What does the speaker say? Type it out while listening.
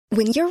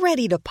When you're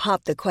ready to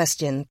pop the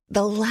question,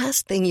 the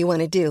last thing you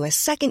want to do is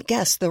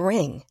second-guess the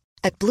ring.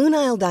 At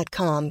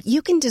BlueNile.com,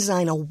 you can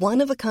design a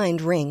one-of-a-kind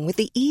ring with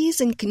the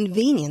ease and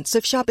convenience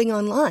of shopping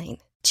online.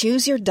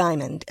 Choose your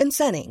diamond and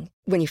setting.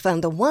 When you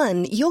find the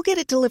one, you'll get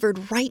it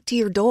delivered right to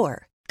your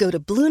door. Go to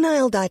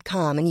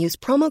BlueNile.com and use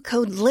promo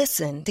code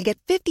LISTEN to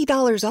get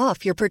 $50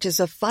 off your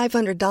purchase of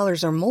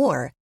 $500 or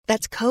more.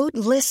 That's code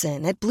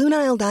LISTEN at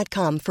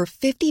BlueNile.com for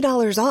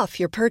 $50 off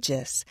your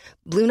purchase.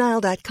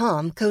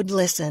 BlueNile.com, code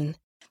LISTEN.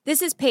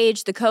 This is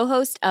Paige, the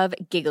co-host of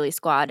Giggly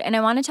Squad, and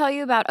I want to tell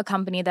you about a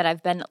company that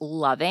I've been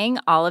loving,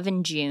 Olive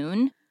 &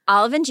 June.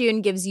 Olive &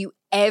 June gives you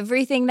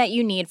everything that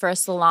you need for a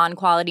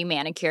salon-quality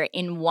manicure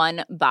in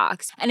one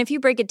box. And if you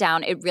break it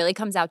down, it really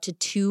comes out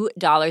to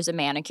 $2 a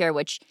manicure,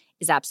 which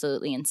is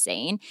absolutely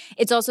insane.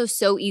 It's also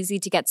so easy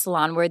to get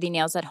salon-worthy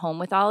nails at home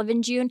with Olive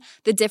 & June.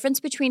 The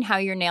difference between how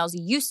your nails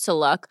used to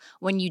look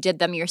when you did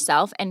them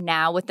yourself and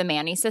now with the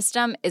Mani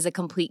system is a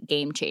complete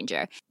game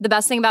changer. The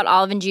best thing about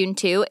Olive & June,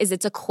 too, is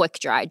it's a quick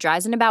dry.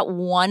 Dries in about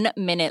 1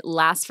 minute,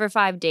 lasts for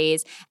 5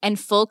 days, and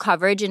full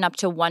coverage in up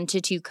to 1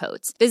 to 2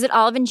 coats. Visit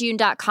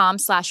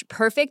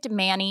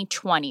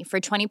oliveandjune.com/perfectmani20 for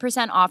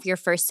 20% off your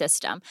first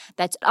system.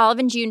 That's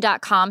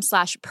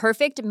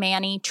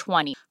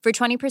oliveandjune.com/perfectmani20 for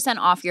 20%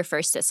 off your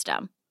first system.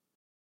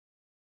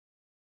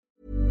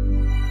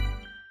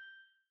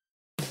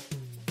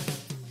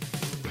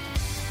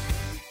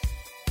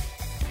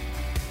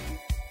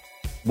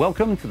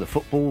 Welcome to the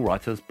Football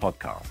Writers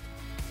Podcast.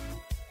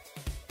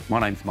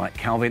 My name's Mike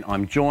Calvin.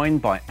 I'm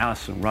joined by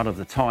Alison Rudd of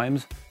The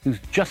Times, who's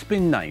just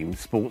been named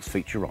Sports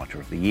Feature Writer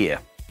of the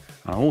Year.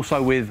 And I'm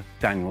also with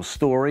Daniel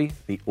Storey,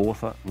 the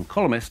author and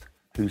columnist,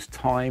 whose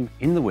time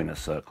in the winner's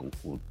circle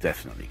will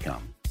definitely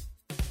come.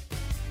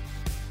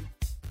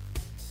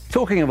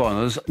 Talking of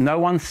honours, no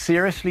one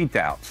seriously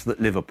doubts that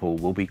Liverpool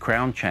will be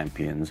crowned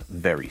champions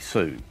very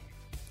soon.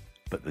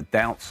 But the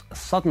doubts are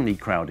suddenly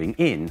crowding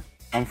in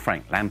on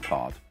Frank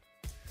Lampard.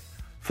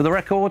 For the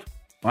record,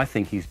 I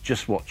think he's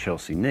just what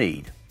Chelsea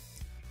need.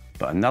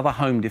 But another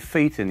home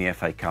defeat in the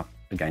FA Cup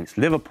against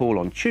Liverpool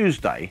on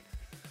Tuesday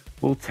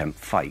will tempt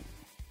fate.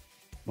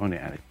 Won't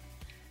it, Ali?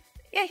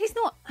 Yeah,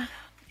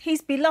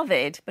 he's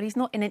beloved, but he's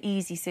not in an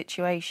easy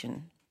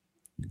situation.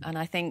 And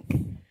I think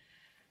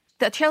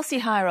the Chelsea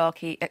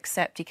hierarchy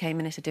accept he came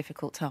in at a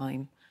difficult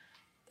time.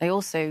 They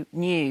also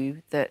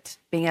knew that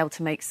being able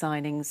to make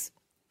signings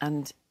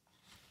and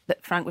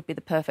that Frank would be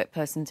the perfect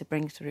person to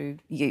bring through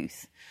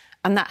youth.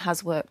 And that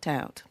has worked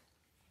out.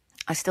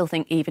 I still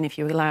think even if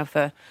you allow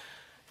for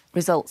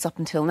results up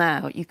until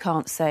now, you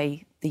can't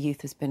say the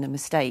youth has been a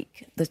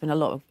mistake. There's been a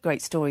lot of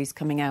great stories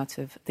coming out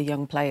of the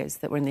young players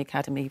that were in the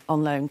academy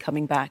on loan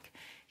coming back.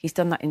 He's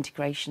done that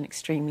integration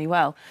extremely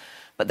well.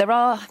 But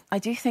I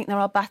do think there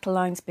are battle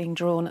lines being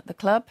drawn at the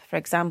club. For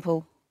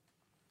example,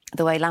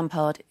 the way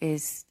Lampard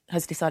has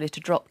decided to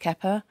drop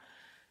Kepa,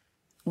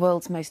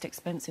 world's most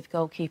expensive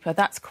goalkeeper.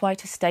 That's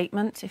quite a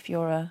statement if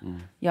you're a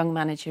young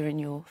manager in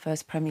your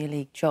first Premier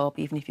League job,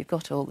 even if you've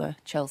got all the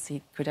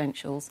Chelsea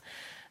credentials.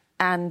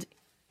 And,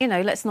 you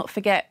know, let's not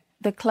forget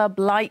the club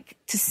like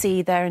to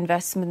see their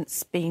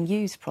investments being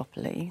used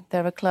properly.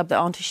 They're a club that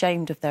aren't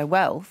ashamed of their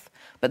wealth,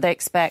 but they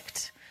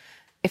expect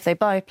if they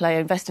buy a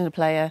player, invest in a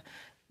player,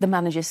 the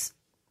manager's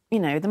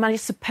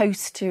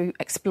supposed to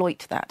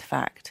exploit that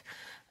fact.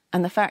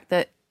 And the fact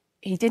that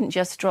he didn't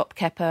just drop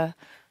Kepa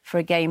for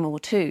a game or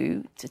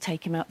two to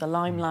take him out the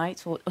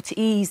limelight or to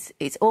ease,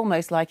 it's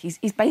almost like he's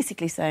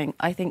basically saying,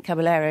 I think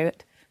Caballero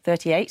at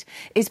 38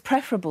 is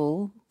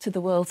preferable to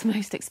the world's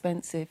most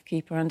expensive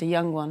keeper and a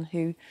young one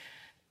who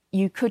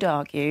you could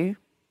argue,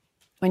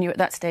 when you're at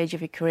that stage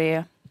of your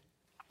career,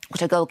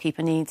 what a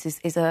goalkeeper needs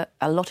is a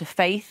lot of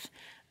faith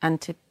and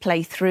to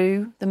play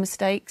through the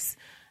mistakes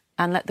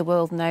and let the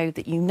world know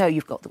that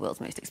you've got the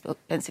world's most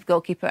expensive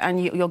goalkeeper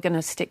and you're going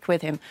to stick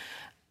with him.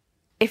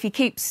 If he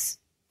keeps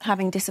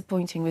having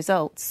disappointing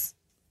results,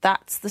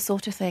 that's the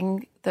sort of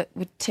thing that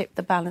would tip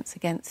the balance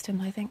against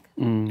him, I think.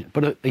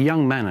 But a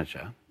young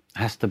manager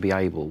has to be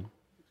able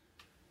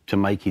to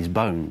make his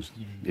bones,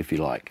 if you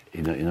like,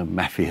 in a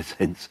mafia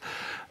sense.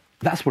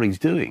 That's what he's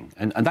doing.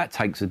 And that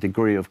takes a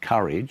degree of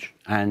courage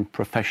and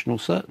professional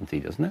certainty,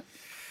 doesn't it?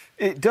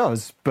 It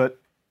does, but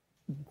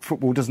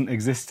football doesn't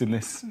exist in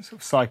this sort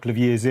of cycle of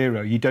year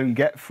zero. You don't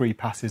get free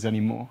passes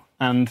anymore.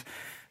 And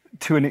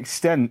to an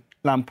extent,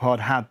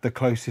 Lampard had the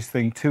closest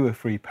thing to a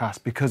free pass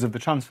because of the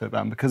transfer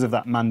ban, because of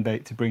that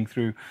mandate to bring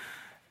through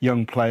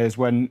young players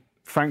when,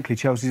 frankly,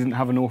 Chelsea didn't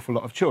have an awful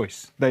lot of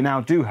choice. They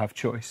now do have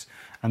choice,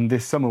 and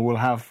this summer will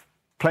have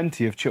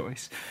plenty of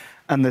choice.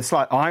 And the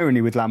slight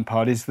irony with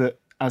Lampard is that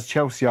as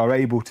Chelsea are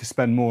able to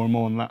spend more and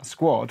more on that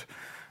squad,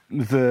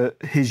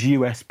 his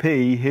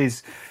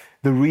USP,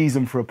 the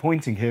reason for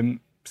appointing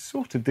him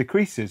sort of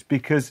decreases,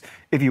 because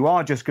if you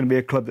are just going to be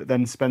a club that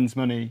then spends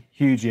money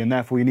hugely and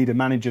therefore you need a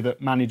manager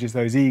that manages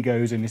those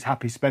egos and is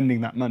happy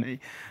spending that money,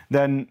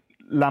 then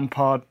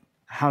Lampard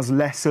has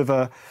less of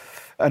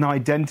an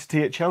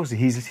identity at Chelsea.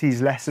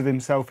 He's less of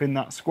himself in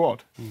that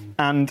squad.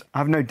 And I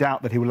have no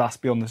doubt that he will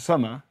last beyond the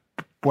summer,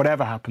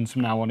 whatever happens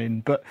from now on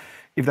in. But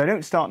if they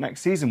don't start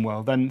next season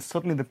well, then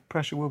suddenly the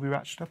pressure will be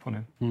ratcheted up on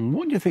him.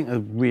 What do you think are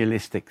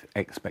realistic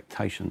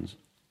expectations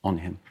on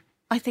him?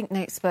 I think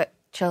they expect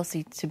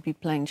Chelsea to be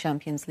playing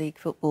Champions League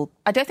football.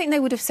 I don't think they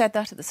would have said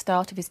that at the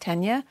start of his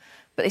tenure,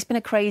 but it's been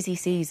a crazy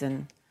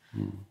season.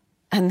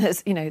 And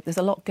there's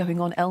a lot going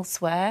on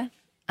elsewhere.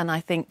 And I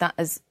think that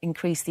has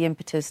increased the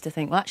impetus to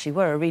think, well, actually,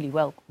 we're a really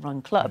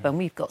well-run club and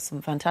we've got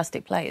some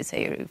fantastic players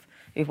here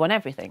who've won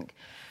everything.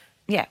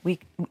 Yeah, we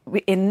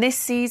in this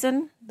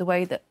season, the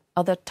way that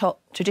other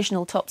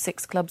traditional top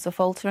six clubs are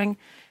faltering,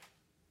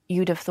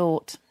 you'd have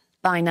thought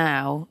by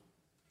now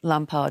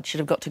Lampard should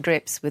have got to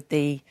grips with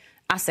the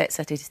assets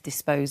at his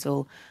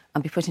disposal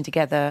and be putting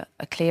together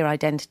a clear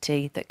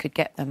identity that could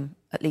get them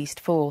at least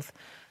fourth.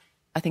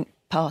 I think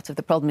part of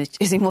the problem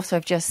is in what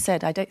I've just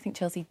said. I don't think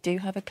Chelsea do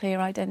have a clear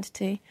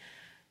identity.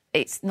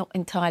 It's not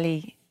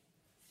entirely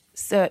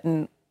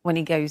certain when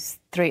he goes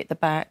 3 at the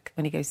back,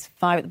 when he goes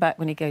 5 at the back,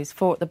 when he goes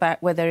 4 at the back,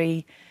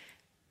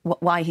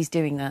 why he's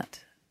doing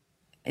that.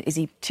 Is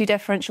he too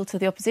deferential to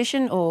the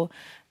opposition, or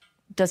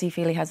does he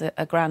feel he has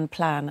a grand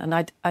plan? And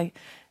I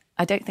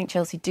don't think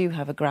Chelsea do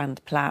have a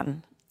grand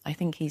plan. I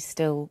think he's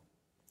still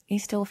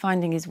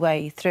finding his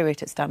way through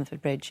it at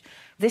Stamford Bridge.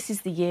 This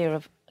is the year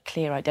of a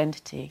clear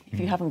identity. If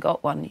you haven't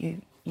got one,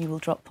 you will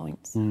drop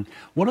points.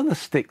 What are the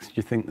sticks do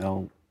you think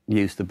they'll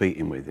use to beat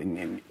him with?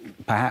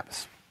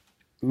 Perhaps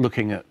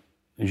looking at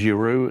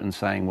Giroud and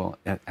saying, well,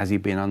 has he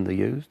been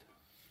underused?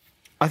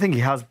 I think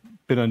he has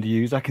been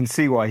underused. I can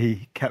see why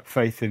he kept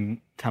faith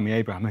in Tammy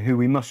Abraham, who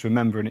we must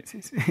remember, and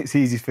it's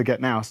easy to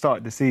forget now,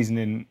 started the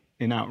season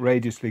in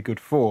outrageously good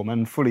form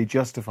and fully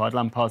justified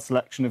Lampard's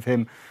selection of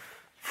him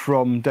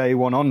from day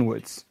one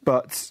onwards.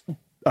 But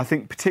I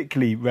think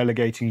particularly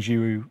relegating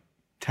Giroud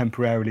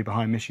temporarily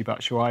behind Michy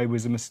Batshuayi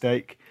was a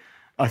mistake.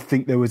 I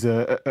think there was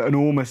an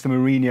almost a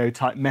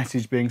Mourinho-type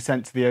message being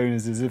sent to the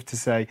owners as if to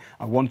say,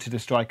 I wanted a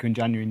striker in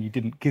January and you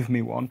didn't give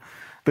me one.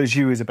 But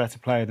Giroud is a better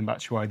player than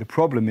Batshuayi. The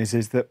problem is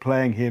that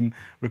playing him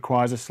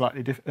requires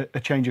a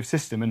change of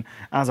system. And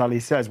as Ali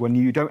says, when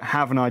you don't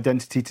have an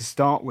identity to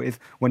start with,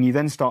 when you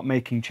then start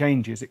making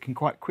changes, it can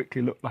quite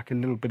quickly look like a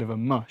little bit of a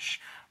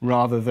mush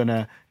rather than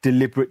a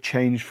deliberate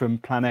change from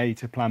plan A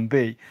to plan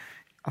B.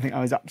 I think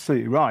I was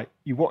absolutely right.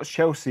 You watch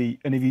Chelsea,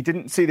 and if you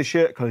didn't see the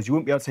shirt colours, you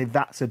wouldn't be able to say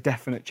that's a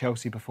definite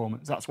Chelsea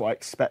performance. That's what I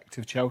expect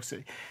of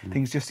Chelsea.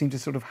 Things just seem to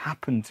sort of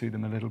happen to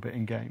them a little bit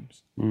in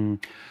games.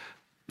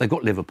 They've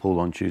got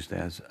Liverpool on Tuesday,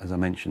 as I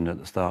mentioned at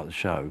the start of the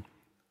show.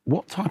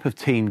 What type of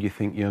team do you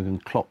think Jurgen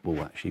Klopp will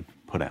actually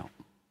put out?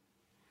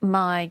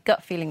 My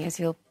gut feeling is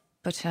he'll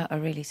put out a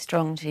really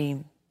strong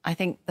team. I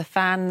think the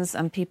fans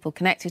and people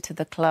connected to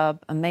the club,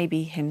 and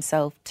maybe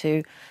himself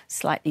too,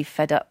 slightly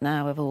fed up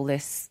now of all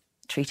this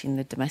treating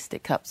the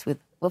domestic cups with...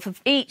 Well, for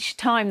each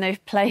time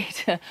they've played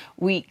a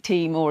weak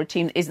team or a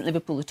team that isn't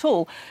Liverpool at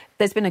all,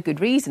 there's been a good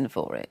reason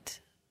for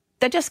it.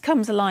 There just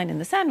comes a line in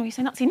the sand where you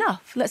say, that's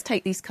enough, let's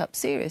take these cups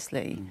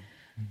seriously.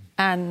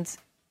 And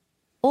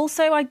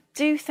also, I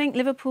do think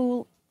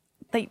Liverpool,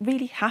 they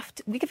really have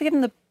to... We could give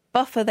them the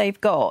buffer they've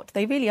got.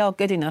 They really are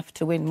good enough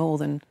to win more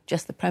than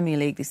just the Premier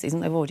League this season.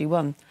 They've already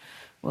won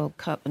World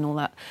Cup and all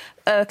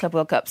that, Club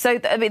World Cup.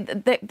 So, I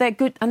mean, they're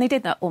good, and they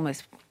did that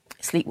almost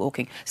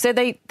sleepwalking. So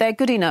they're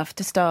good enough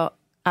to start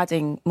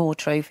adding more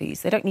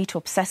trophies. They don't need to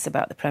obsess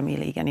about the Premier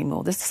League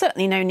anymore. There's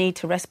certainly no need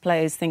to rest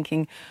players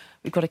thinking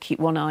we've got to keep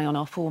one eye on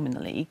our form in the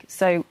league.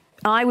 So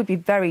I would be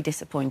very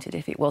disappointed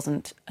if it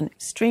wasn't an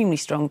extremely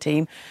strong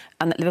team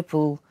and that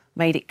Liverpool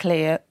made it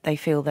clear they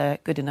feel they're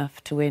good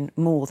enough to win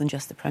more than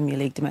just the Premier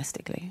League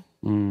domestically.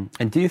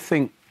 And do you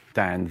think,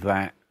 Dan,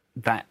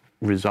 that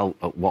result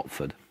at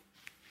Watford,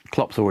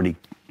 Klopp's already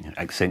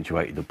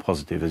accentuated the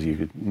positive, as you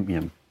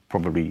could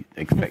probably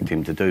expect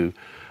him to do.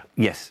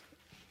 Yes,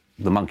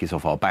 the monkey's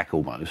off our back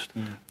almost.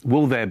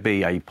 Will there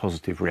be a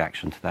positive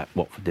reaction to that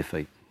Watford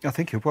defeat? I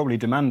think he'll probably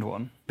demand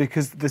one,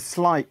 because the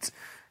slight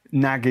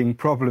nagging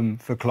problem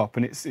for Klopp,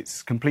 and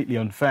it's completely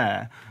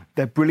unfair,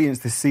 their brilliance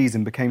this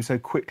season became so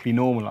quickly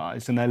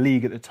normalised and their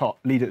lead at the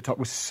top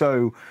was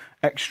so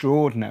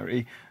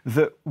extraordinary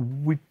that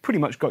we pretty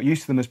much got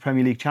used to them as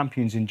Premier League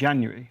champions in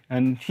January.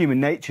 And human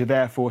nature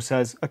therefore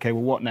says, OK,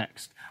 well, what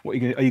next? Are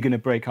you going to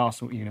break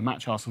Arsenal? Are you going to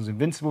match Arsenal's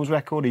Invincibles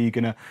record? Are you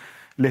going to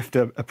lift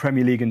a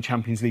Premier League and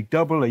Champions League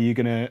double? Are you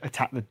going to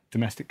attack the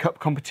domestic cup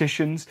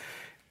competitions?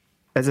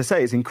 As I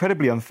say, it's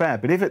incredibly unfair,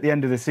 but if at the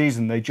end of the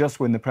season they just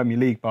win the Premier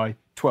League by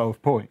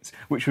 12 points,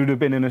 which would have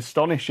been an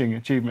astonishing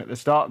achievement at the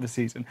start of the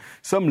season,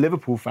 some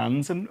Liverpool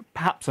fans, and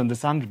perhaps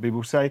understandably,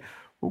 will say,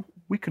 well,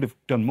 we could have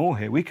done more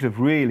here. We could have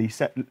really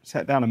set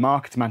down a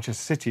marker to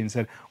Manchester City and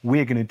said,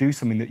 we're going to do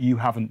something that you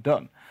haven't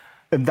done.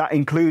 And that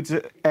includes,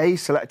 A,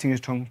 selecting a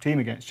strong team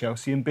against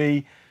Chelsea, and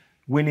B,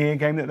 winning a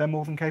game that they're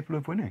more than capable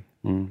of winning.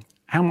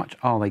 How much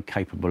are they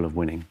capable of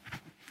winning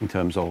in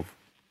terms of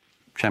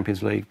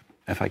Champions League,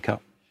 FA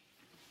Cup?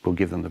 We'll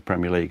give them the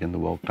Premier League and the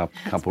World Cup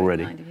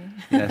already. Kind of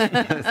you.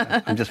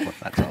 Yes, I'm just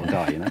that sort of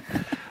guy,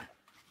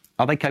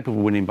 Are they capable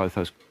of winning both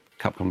those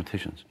cup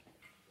competitions?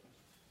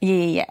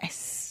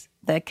 Yes,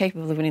 they're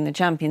capable of winning the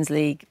Champions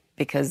League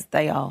because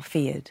they are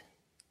feared.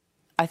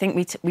 I think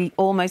we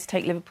almost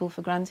take Liverpool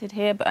for granted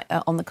here, but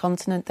on the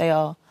continent,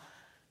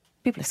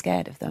 people are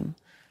scared of them.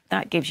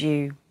 That gives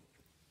you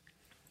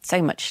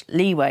so much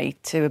leeway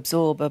to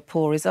absorb a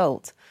poor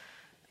result.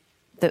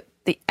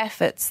 The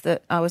efforts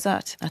that I was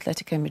at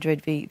Atletico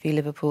Madrid v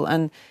Liverpool,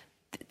 and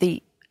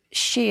the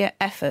sheer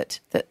effort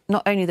that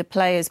not only the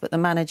players but the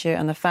manager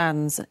and the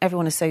fans and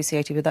everyone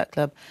associated with that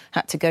club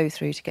had to go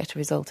through to get a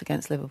result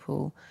against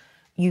Liverpool.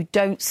 You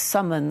don't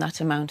summon that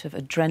amount of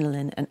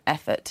adrenaline and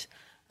effort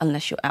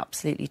unless you're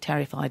absolutely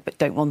terrified but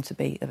don't want to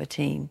be of a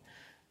team.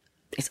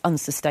 It's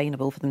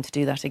unsustainable for them to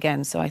do that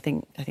again. So I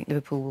think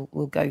Liverpool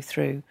will go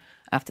through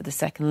after the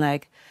second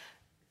leg.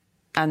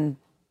 And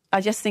I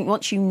just think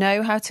once you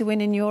know how to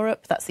win in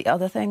Europe, that's the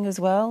other thing as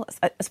well.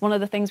 It's one of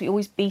the things we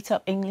always beat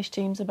up English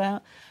teams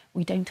about.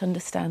 We don't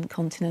understand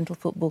continental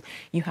football.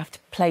 You have to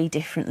play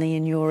differently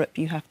in Europe.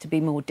 You have to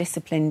be more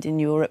disciplined in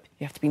Europe.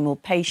 You have to be more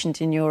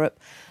patient in Europe.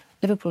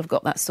 Liverpool have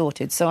got that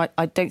sorted. So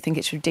I don't think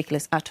it's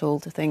ridiculous at all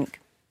to think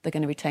they're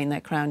going to retain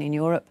their crown in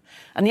Europe.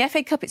 And the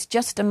FA Cup, it's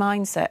just a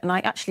mindset. And I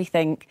actually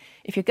think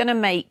if you're going to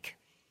make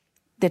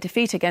the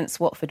defeat against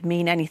Watford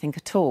mean anything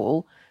at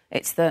all,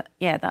 it's that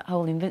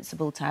whole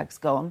invincible tag's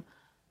gone.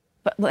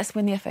 But let's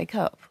win the FA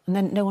Cup. And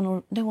then no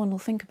one will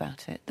think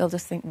about it. They'll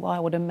just think,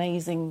 wow, what an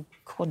amazing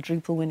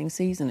quadruple winning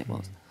season it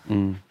was.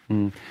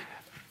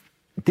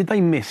 Did they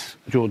miss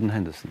Jordan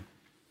Henderson?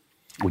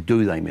 Or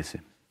do they miss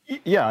him?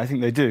 Yeah, I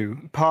think they do.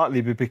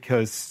 Partly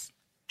because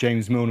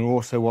James Milner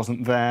also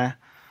wasn't there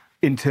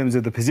in terms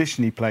of the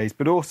position he plays,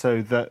 but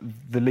also the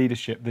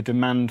leadership, the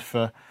demand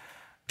for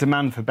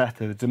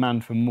better, the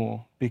demand for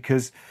more.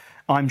 Because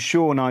I'm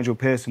sure Nigel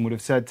Pearson would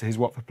have said to his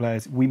Watford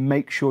players, we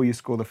make sure you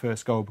score the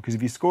first goal, because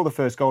if you score the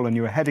first goal and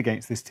you're ahead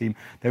against this team,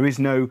 there is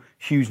no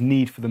huge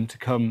need for them to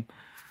come,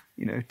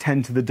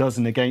 10 to the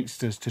dozen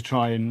against us to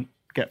try and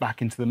get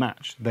back into the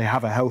match. They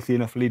have a healthy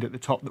enough lead at the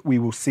top that we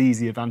will seize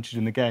the advantage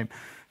in the game.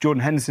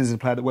 Jordan Henderson is a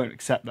player that won't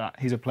accept that.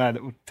 He's a player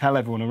that will tell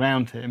everyone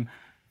around him,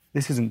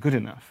 this isn't good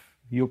enough.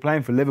 You're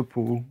playing for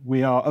Liverpool.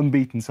 We are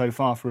unbeaten so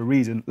far for a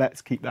reason.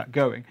 Let's keep that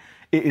going.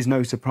 It is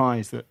no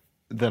surprise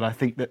that I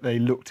think that they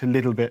looked a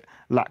little bit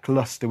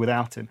lacklustre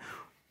without him.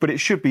 But it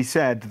should be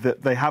said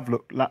that they have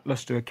looked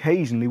lacklustre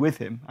occasionally with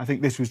him. I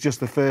think this was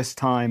just the first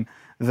time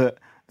that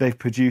they've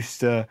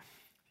produced a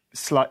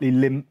slightly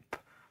limp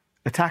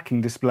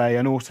attacking display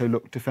and also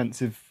looked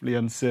defensively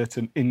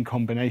uncertain in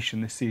combination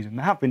this season.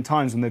 There have been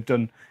times when they've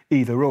done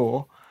either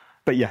or,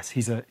 but yes,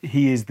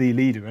 he is the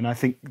leader, and I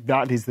think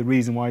that is the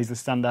reason why he's the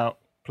standout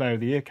Player of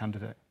the Year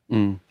candidate.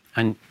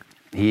 And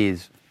he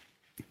is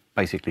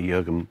basically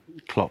Jurgen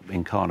Klopp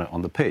incarnate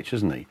on the pitch,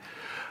 isn't he?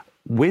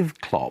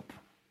 With Klopp,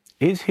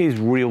 is his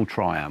real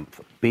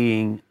triumph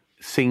being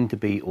seen to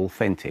be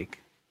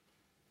authentic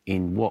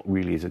in what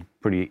really is a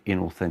pretty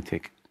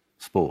inauthentic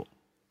sport?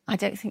 I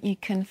don't think you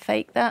can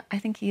fake that. I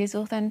think he is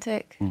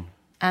authentic.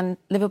 And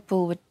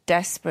Liverpool were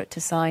desperate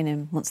to sign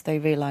him once they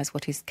realised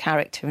what his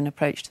character and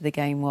approach to the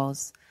game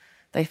was.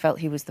 They felt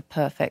he was the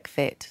perfect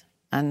fit.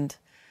 And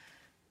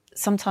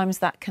sometimes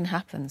that can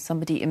happen.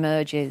 Somebody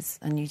emerges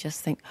and you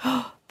just think,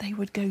 oh, they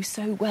would go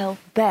so well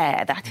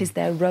there. That is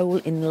their role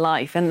in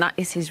life, and that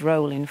is his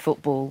role in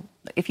football.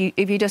 If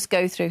you just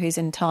go through his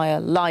entire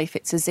life,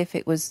 it's as if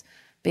it was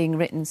being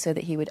written so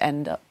that he would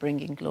end up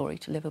bringing glory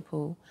to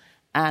Liverpool,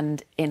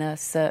 and in a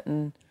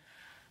certain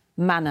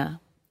manner.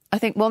 I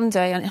think one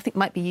day, and I think it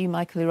might be you,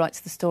 Michael, who writes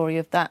the story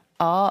of that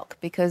arc,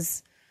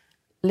 because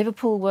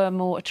Liverpool were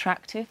more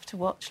attractive to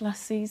watch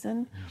last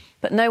season,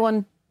 but no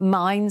one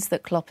minds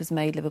that Klopp has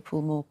made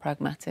Liverpool more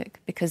pragmatic,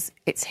 because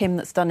it's him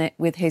that's done it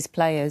with his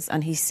players,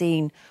 and he's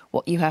seen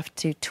what you have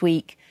to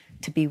tweak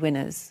to be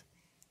winners.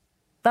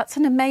 That's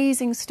an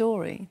amazing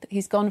story.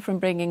 He's gone from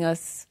bringing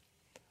us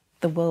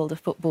the world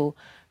of football,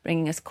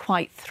 bringing us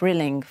quite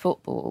thrilling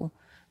football,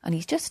 and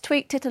he's just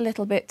tweaked it a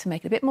little bit to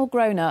make it a bit more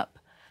grown up,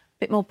 a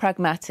bit more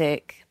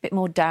pragmatic, a bit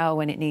more dour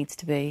when it needs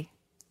to be.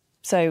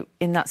 So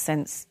in that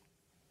sense,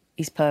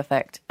 he's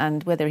perfect.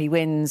 And whether he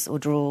wins or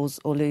draws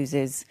or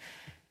loses,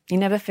 you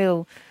never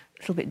feel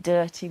a little bit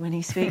dirty when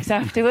he speaks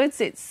afterwards.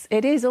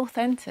 It is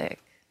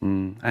authentic.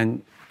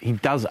 And he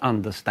does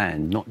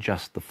understand not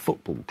just the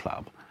football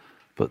club,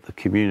 but the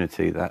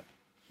community that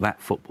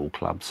football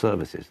club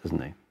services,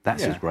 doesn't he?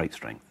 That's his great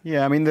strength.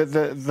 Yeah, I mean,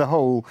 the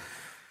whole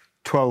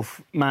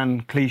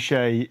 12th-man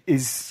cliche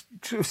is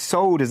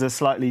sold as a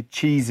slightly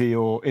cheesy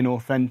or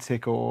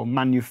inauthentic or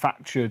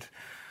manufactured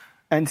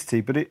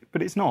entity, but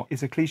it's not.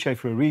 It's a cliche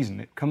for a reason.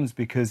 It comes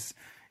because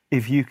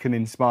if you can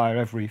inspire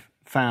every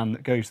fan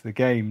that goes to the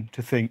game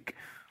to think,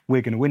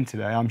 we're going to win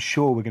today, I'm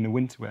sure we're going to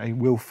win today,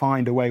 we'll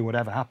find a way,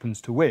 whatever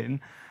happens, to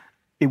win,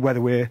 whether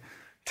we're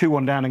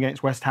 2-1 down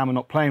against West Ham and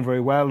not playing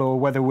very well, or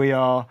whether we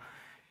are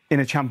in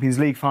a Champions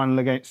League final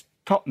against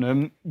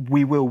Tottenham,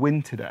 we will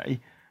win today,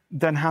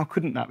 then how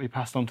couldn't that be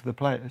passed on to the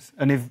players?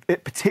 And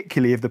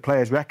particularly if the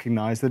players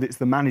recognise that it's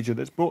the manager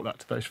that's brought that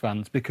to those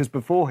fans, because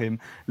before him,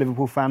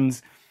 Liverpool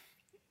fans,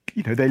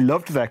 they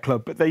loved their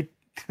club, but they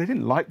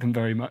didn't like them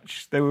very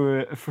much. They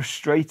were a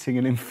frustrating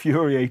and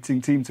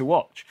infuriating team to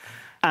watch.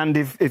 And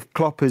if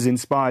Klopp has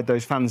inspired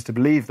those fans to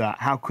believe that,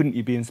 how couldn't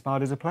you be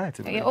inspired as a player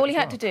to believe All he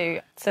had to do...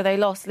 So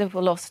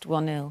Liverpool lost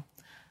 1-0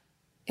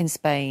 in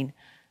Spain,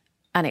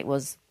 and it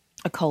was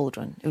a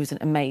cauldron. It was an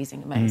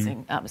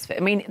amazing atmosphere. I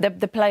mean,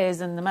 the players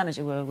and the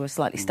manager were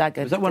slightly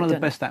staggered. Was that one of the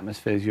best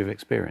atmospheres you've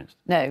experienced?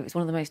 No, it was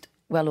one of the most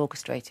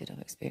well-orchestrated I've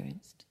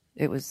experienced.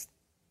 It was...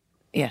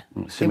 Yeah.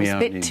 Simeone, it was a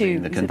bit too...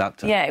 the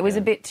conductor. It was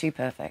a bit too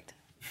perfect.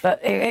 But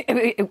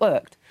it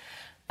worked.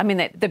 I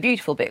mean, the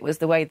beautiful bit was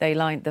the way they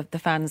the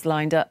fans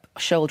lined up,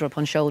 shoulder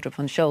upon shoulder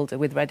upon shoulder,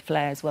 with red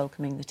flares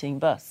welcoming the team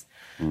bus.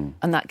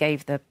 And that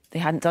gave they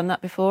hadn't done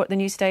that before at the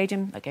new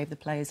stadium, that gave the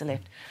players a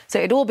lift. So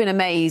it'd all been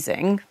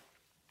amazing,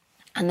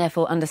 and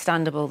therefore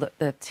understandable that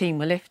the team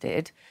were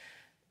lifted,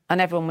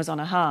 and everyone was on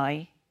a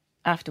high.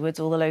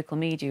 Afterwards, all the local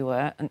media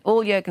were, and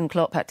all Jurgen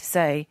Klopp had to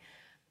say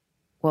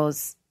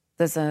was,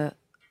 there's a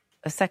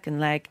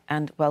second leg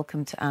and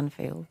welcome to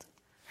Anfield.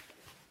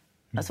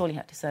 That's all he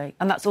had to say,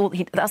 and that's all.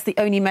 That's the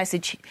only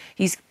message.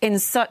 He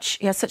has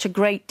such a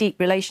great, deep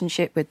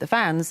relationship with the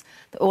fans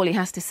that all he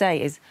has to say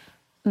is,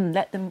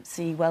 "Let them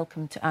see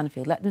welcome to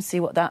Anfield. Let them see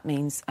what that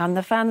means," and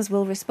the fans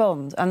will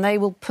respond, and they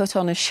will put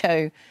on a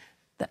show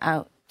that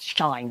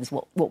outshines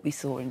what we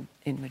saw in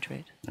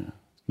Madrid. Yeah.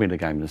 It's been a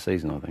game of the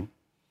season, I think.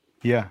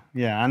 Yeah,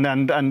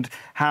 and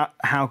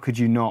how could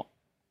you not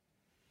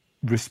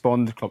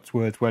respond to Klopp's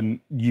words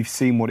when you've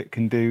seen what it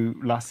can do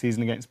last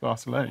season against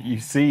Barcelona?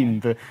 You've seen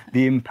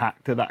the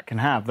impact that can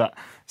have, that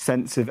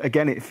sense of,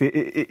 again,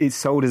 it's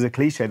sold as a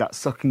cliche, that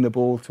sucking the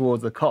ball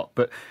towards the Kop.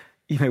 But,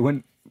 you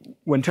know,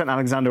 when Trent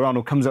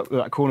Alexander-Arnold comes up with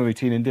that corner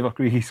routine and Divock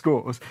Origi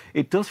scores,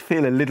 it does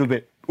feel a little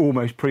bit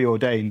almost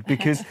preordained,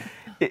 because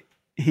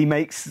he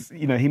makes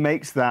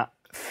that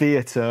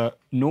theatre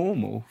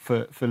normal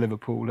for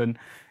Liverpool. And,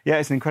 yeah,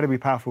 it's an incredibly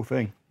powerful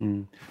thing.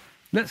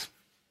 Let's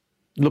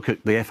look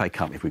at the FA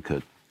Cup, if we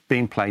could,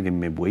 being played in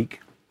midweek,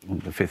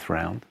 the fifth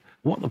round.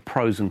 What are the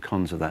pros and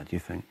cons of that, do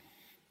you think?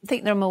 I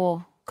think there are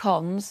more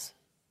cons.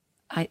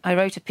 I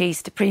wrote a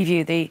piece to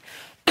preview the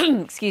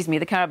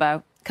the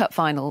Carabao Cup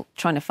final,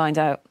 trying to find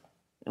out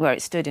where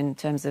it stood in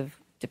terms of,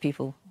 do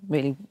people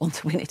really want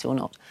to win it or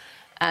not?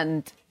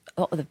 And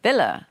a lot of the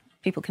Villa,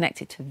 people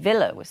connected to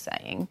Villa were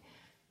saying,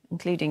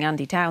 including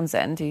Andy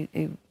Townsend, who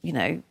you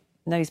know,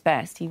 knows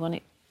best, he won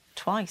it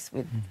twice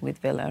with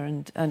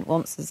Villa and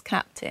once as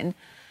captain,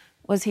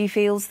 was he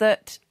feels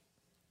that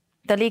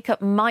the League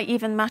Cup might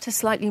even matter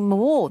slightly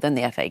more than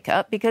the FA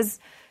Cup, because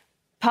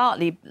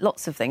partly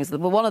lots of things.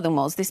 Well, one of them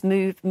was this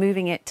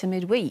moving it to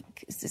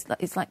midweek.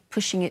 It's like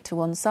pushing it to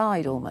one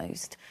side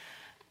almost.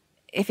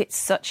 If it's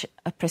such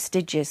a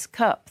prestigious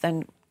cup,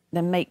 then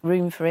make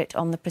room for it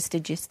on the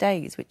prestigious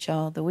days, which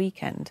are the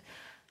weekend.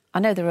 I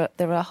know there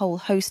are a whole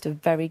host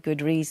of very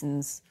good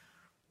reasons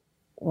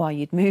why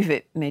you'd move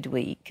it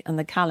midweek, and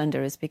the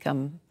calendar has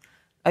become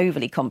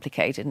overly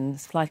complicated and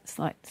it's like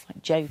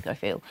joke, I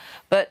feel.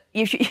 But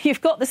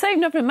you've got the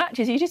same number of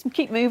matches, you just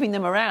keep moving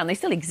them around. They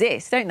still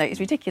exist, don't they? It's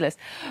ridiculous.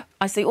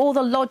 I see all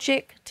the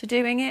logic to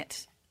doing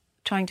it,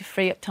 trying to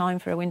free up time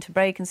for a winter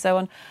break and so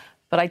on,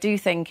 but I do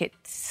think it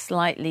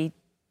slightly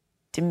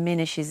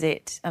diminishes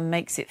it and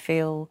makes it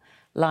feel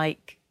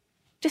like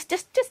just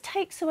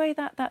takes away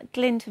that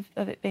glint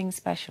of it being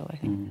special, I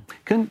think.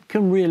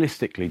 Can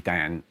realistically,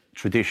 Dan,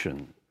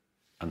 tradition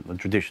and the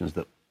traditions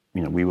that,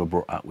 you know, we were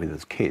brought up with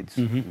as kids,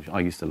 which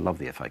I used to love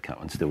the FA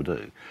Cup and still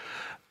do,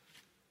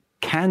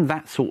 can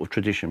that sort of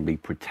tradition be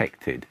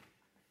protected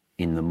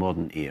in the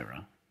modern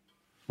era,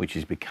 which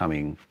is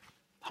becoming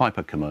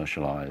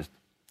hyper-commercialised,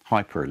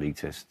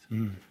 hyper-elitist?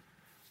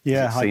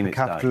 Yeah,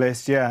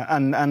 hyper-capitalist, yeah.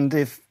 And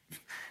if...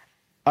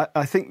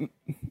 I think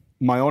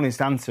my honest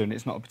answer, and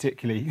it's not a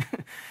particularly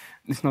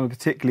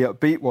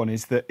upbeat one,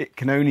 is that it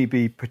can only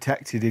be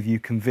protected if you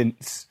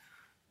convince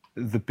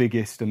the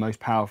biggest and most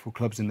powerful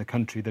clubs in the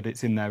country that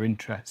it's in their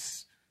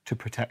interests to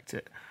protect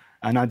it.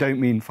 And I don't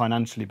mean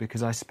financially,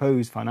 because I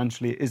suppose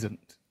financially it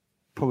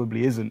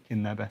probably isn't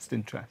in their best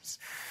interests,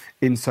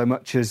 in so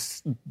much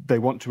as they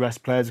want to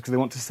rest players because they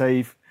want to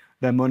save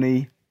their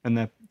money and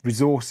their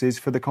resources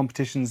for the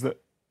competitions that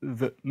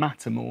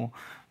matter more,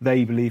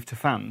 they believe, to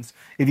fans.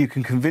 If you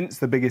can convince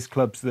the biggest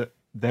clubs that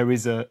there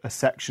is a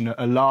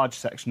large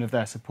section of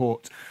their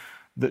support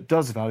that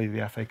does value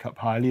the FA Cup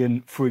highly,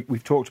 and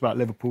we've talked about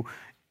Liverpool,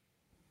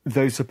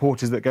 those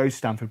supporters that go to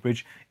Stamford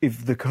Bridge,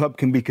 if the club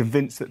can be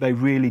convinced that they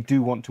really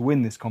do want to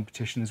win this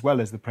competition as well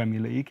as the Premier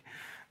League,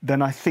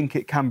 then I think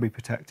it can be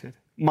protected.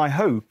 My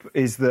hope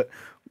is that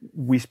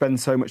we spend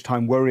so much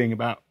time worrying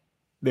about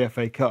the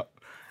FA Cup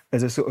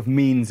as a sort of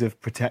means of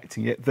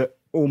protecting it that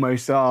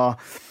almost our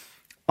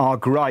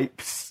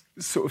gripes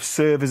sort of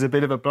serve as a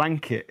bit of a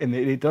blanket, in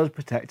that it does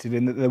protect it,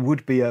 in that there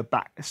would be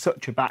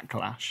such a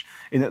backlash,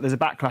 in that there's a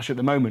backlash at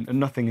the moment and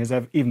nothing has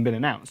even been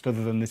announced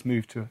other than this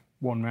move to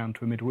one round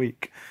to a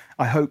midweek.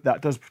 I hope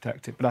that does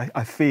protect it, but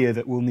I fear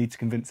that we'll need to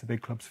convince the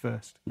big clubs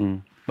first.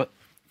 But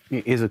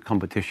it is a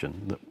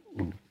competition that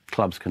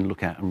clubs can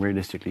look at and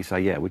realistically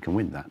say, yeah, we can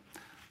win that.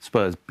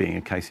 Spurs being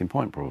a case in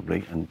point,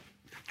 probably, and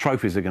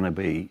trophies are going to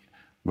be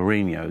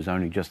Mourinho's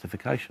only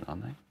justification,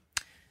 aren't they?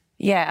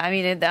 Yeah, I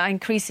mean, I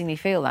increasingly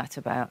feel that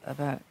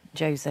about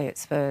Jose at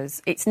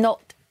Spurs. It's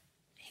not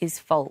his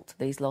fault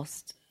that he's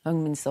lost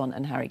Heung-min Son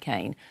and Harry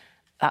Kane.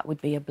 That would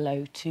be a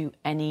blow to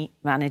any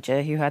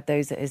manager who had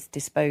those at his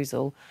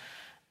disposal.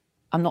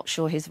 I'm not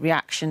sure his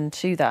reaction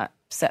to that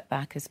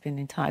setback has been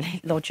entirely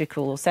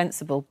logical or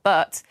sensible,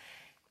 but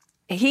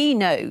he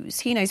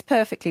knows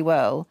perfectly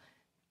well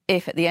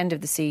if at the end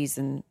of the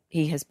season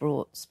he has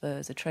brought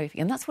Spurs a trophy.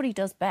 And that's what he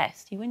does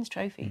best. He wins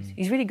trophies.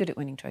 He's really good at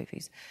winning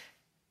trophies.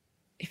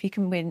 If he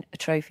can win a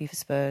trophy for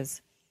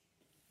Spurs,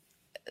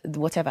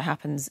 whatever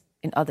happens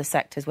in other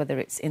sectors, whether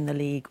it's in the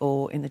league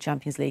or in the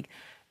Champions League,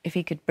 if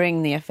he could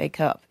bring the FA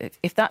Cup,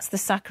 if that's the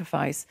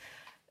sacrifice,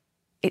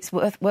 it's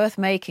worth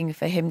making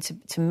for him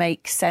to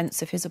make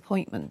sense of his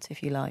appointment,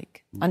 if you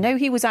like. I know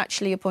he was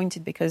actually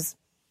appointed because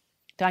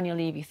Daniel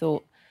Levy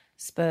thought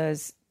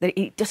Spurs, that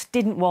he just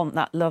didn't want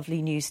that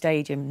lovely new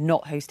stadium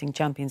not hosting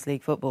Champions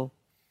League football.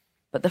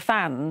 But the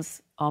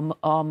fans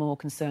are more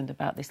concerned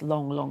about this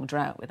long, long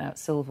drought without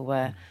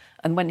silverware.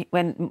 And when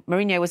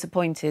Mourinho was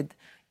appointed,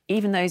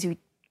 even those who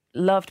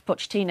loved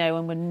Pochettino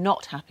and were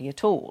not happy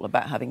at all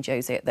about having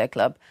Jose at their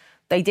club,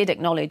 they did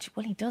acknowledge,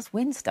 well, he does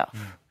win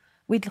stuff.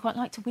 We'd quite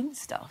like to win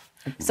stuff.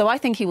 So I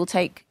think he will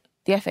take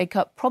the FA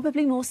Cup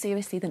probably more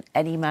seriously than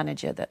any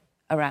manager that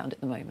around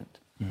at the moment.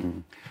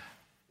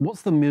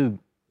 What's the mood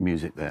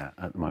music there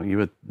at the moment? You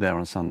were there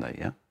on Sunday,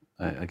 yeah,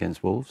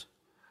 against Wolves.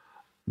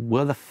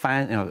 Were the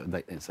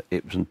fans?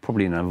 It was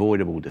probably an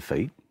avoidable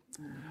defeat.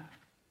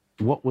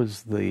 What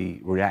was the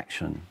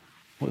reaction?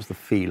 What was the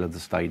feel of the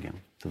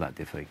stadium to that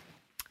defeat?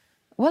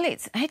 Well,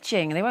 it's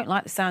edging. They won't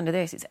like the sound of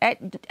this. It's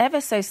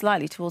ever so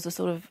slightly towards the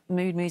sort of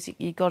mood music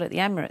you got at the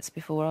Emirates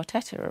before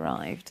Arteta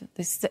arrived.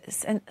 This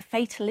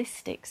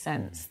fatalistic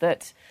sense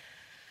that,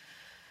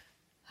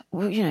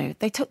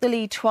 they took the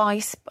lead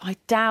twice. I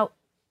doubt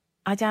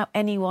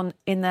anyone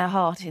in their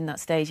heart in that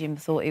stadium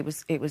thought it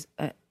was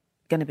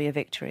going to be a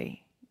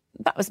victory.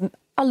 That was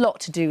a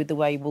lot to do with the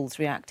way Wolves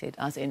reacted,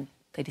 as in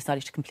they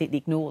decided to completely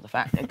ignore the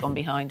fact they'd gone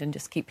behind and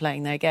just keep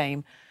playing their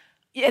game.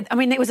 Yeah, I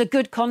mean, it was a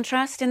good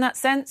contrast in that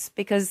sense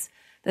because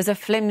there's a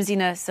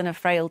flimsiness and a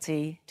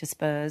frailty to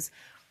Spurs.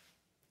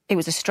 It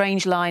was a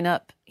strange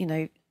lineup,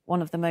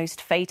 one of the most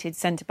fated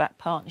centre-back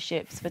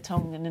partnerships,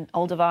 Vertonghen and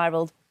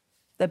Alderweireld.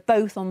 They're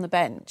both on the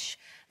bench.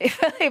 It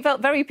felt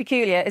very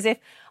peculiar, as if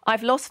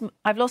I've lost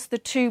the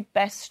two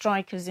best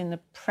strikers in the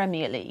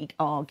Premier League,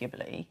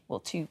 arguably,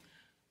 two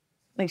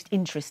most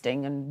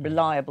interesting and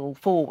reliable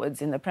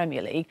forwards in the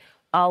Premier League.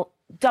 I'll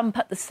dump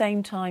at the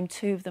same time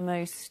two of the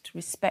most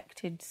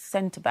respected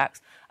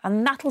centre-backs,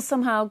 and that'll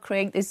somehow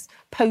create this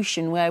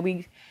potion where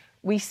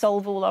we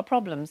solve all our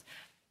problems.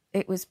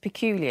 It was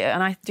peculiar,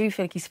 and I do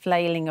feel like he's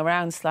flailing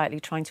around slightly,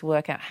 trying to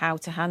work out how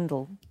to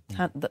handle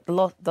the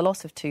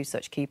loss of two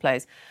such key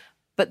players.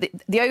 But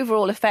the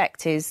overall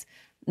effect is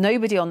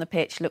nobody on the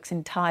pitch looks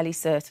entirely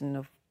certain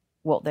of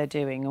what they're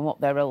doing and what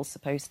their role's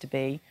supposed to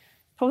be.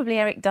 Probably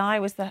Eric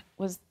Dyer was the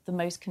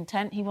most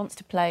content. He wants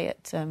to play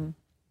at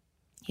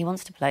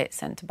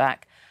centre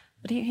back,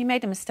 but he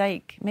made a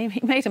mistake. Maybe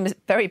he made a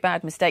very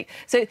bad mistake.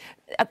 So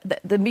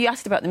you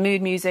asked about the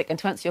mood music, and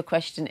to answer your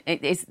question,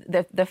 it is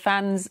the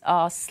fans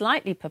are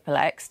slightly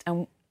perplexed,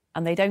 and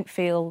they don't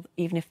feel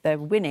even if they're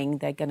winning,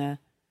 they're going to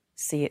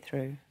see it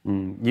through.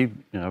 You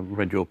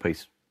read your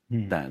piece,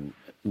 Dan,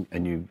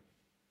 and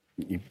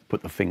you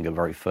put the finger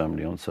very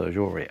firmly on Serge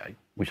Aurier,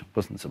 which I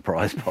wasn't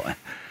surprised by.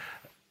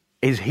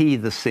 Is he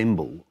the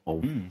symbol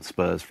of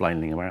Spurs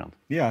flailing around?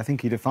 Yeah, I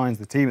think he defines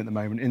the team at the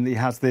moment in that he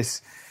has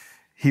this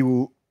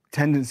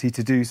tendency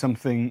to do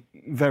something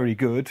very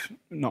good,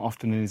 not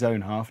often in his own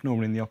half,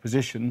 normally in the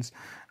opposition's,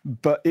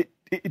 but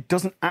it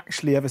doesn't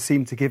actually ever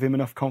seem to give him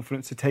enough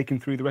confidence to take him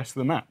through the rest of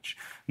the match.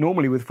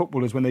 Normally with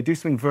footballers, when they do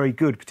something very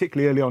good,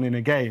 particularly early on in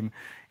a game,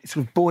 it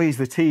sort of buoys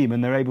the team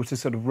and they're able to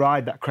sort of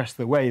ride that crest of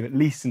the wave at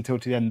least until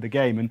to the end of the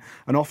game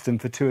and often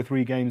for 2 or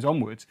 3 games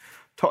onwards.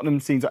 Tottenham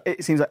seems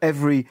like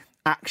every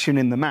action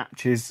in the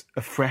match is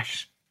a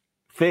fresh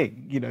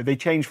thing. They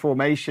changed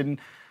formation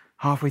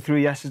halfway through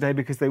yesterday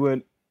because they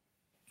weren't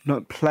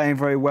not playing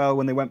very well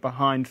when they went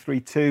behind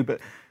 3-2,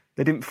 but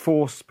they didn't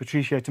force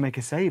Patricio to make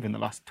a save in the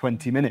last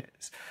 20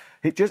 minutes.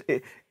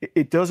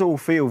 It does all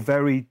feel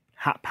very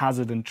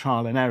haphazard and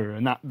trial and error,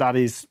 and that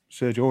is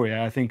Serge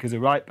Aurier, I think, as a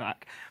right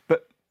back.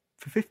 But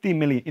for 15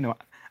 million,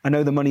 I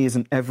know the money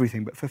isn't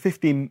everything, but for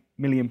 £15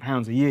 million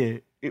a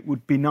year, it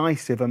would be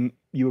nice if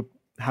you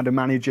had a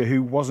manager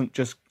who wasn't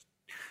just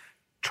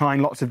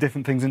trying lots of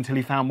different things until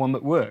he found one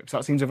that works.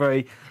 That seems a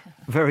very,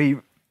 very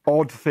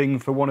odd thing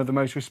for one of the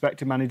most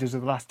respected managers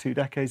of the last 2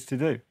 decades to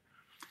do.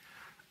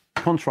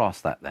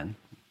 Contrast that then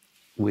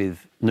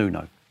with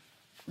Nuno.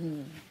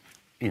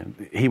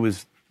 There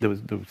was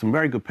some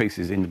very good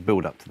pieces in the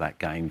build-up to that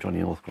game. Johnny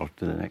Northcroft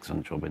did an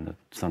excellent job in the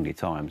Sunday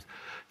Times,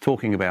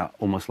 talking about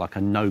almost like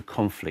a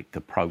no-conflict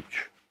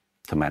approach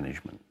to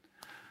management.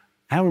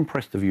 How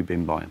impressed have you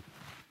been by him?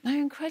 No,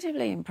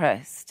 incredibly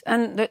impressed.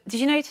 And did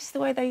you notice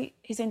the way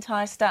his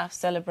entire staff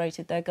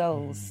celebrated their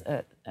goals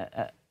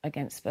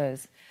against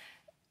Spurs?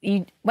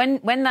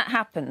 when that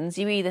happens,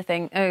 you either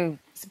think, oh,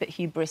 it's a bit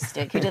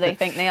hubristic. Who do they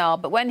think they are?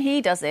 But when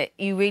he does it,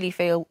 you really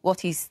feel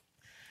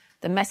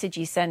the message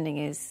he's sending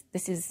is,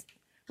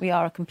 we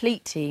are a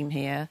complete team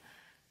here.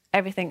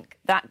 Everything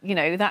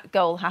that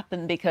goal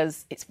happened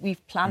because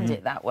we've planned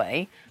it that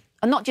way,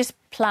 and not just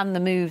plan the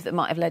move that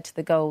might have led to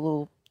the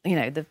goal, or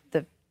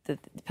the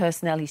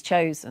personnel he's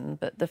chosen,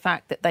 but the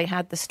fact that they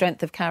had the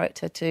strength of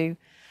character to.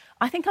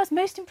 I think I was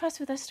most impressed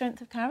with their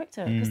strength of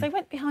character because they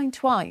went behind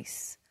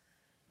twice,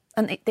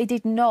 and they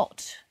did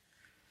not.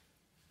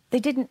 They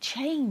didn't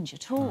change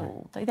at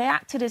all. Right. They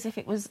acted as if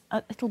it was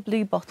a little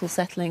blue bottle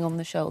settling on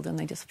the shoulder, and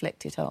they just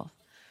flicked it off.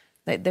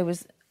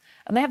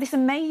 And they have this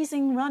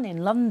amazing run in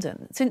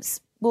London. Since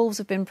Wolves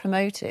have been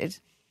promoted,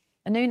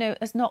 Nuno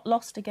has not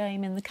lost a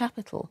game in the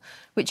capital,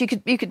 which you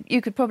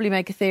could probably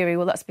make a theory,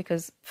 well, that's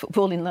because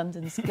football in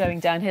London's going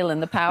downhill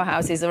and the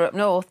powerhouses are up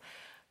north.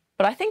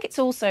 But I think it's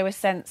also a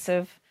sense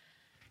of,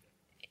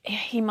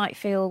 he might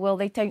feel, well,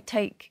 they don't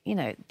take,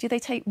 do they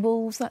take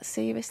Wolves that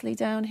seriously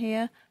down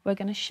here? We're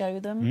going to show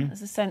them.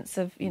 There's a sense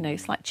of,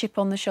 it's like chip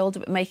on the shoulder,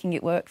 but making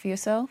it work for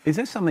yourself. Is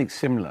there something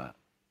similar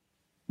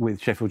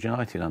with Sheffield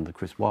United under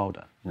Chris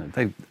Wilder?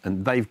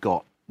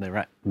 They're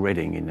at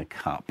Reading in the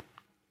Cup.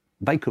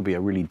 They could be a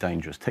really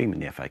dangerous team in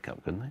the FA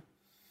Cup, couldn't they?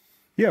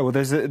 Yeah, well,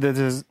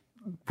 there's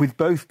with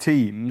both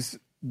teams,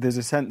 there's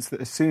a sense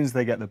that as soon as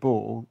they get the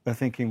ball, they're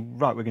thinking,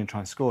 right, we're going to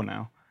try and score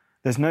now.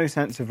 There's no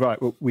sense of, right,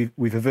 well,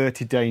 we've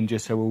averted danger,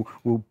 so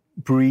we'll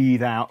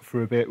breathe out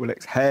for a bit, we'll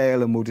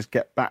exhale and we'll just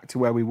get back to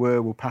where we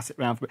were, we'll pass it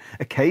round.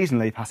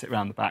 Occasionally pass it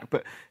round the back,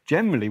 but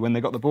generally when they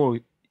got the ball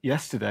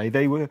yesterday,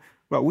 they were,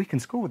 well, we can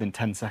score within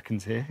 10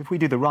 seconds here. If we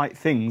do the right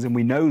things and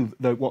we know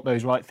what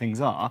those right things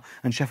are,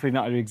 and Sheffield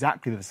United are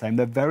exactly the same,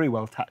 they're very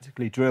well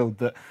tactically drilled,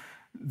 that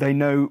they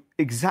know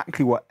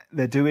exactly what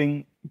they're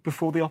doing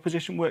before the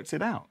opposition works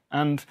it out.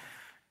 And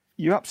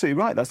you're absolutely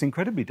right, that's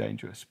incredibly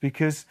dangerous,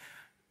 because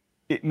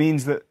it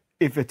means that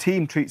if a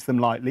team treats them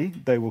lightly,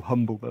 they will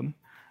humble them.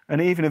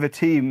 And even if a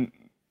team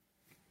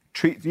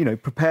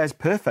prepares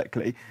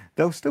perfectly,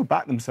 they'll still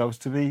back themselves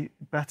to be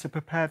better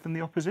prepared than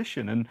the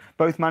opposition. And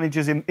both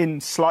managers,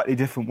 in slightly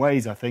different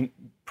ways, I think,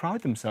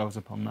 pride themselves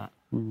upon that.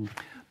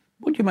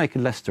 What do you make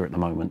of Leicester at the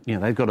moment?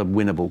 They've got a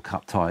winnable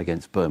cup tie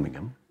against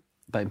Birmingham.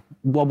 They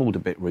wobbled a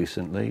bit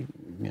recently,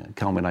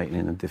 culminating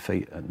in a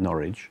defeat at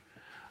Norwich.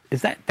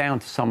 Is that down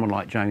to someone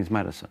like James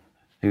Maddison,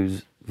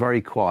 who's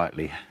very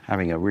quietly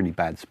having a really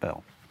bad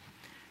spell?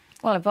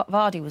 Well,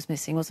 Vardy was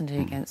missing, wasn't he,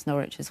 against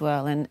Norwich as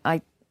well? And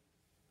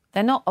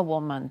they're not a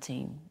one-man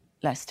team,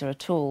 Leicester,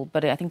 at all,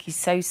 but I think he's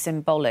so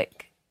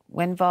symbolic.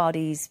 When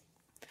Vardy's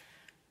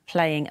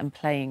playing and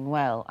playing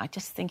well, I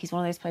just think he's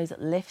one of those players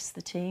that lifts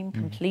the team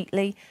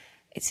completely.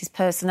 It's his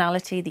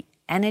personality, the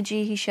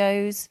energy he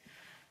shows,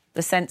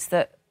 the sense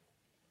that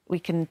we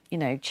can,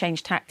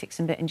 change tactics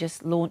a bit and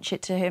just launch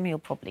it to him. He'll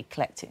probably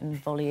collect it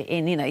and volley it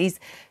in.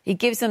 He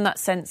gives them that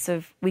sense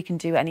of we can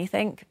do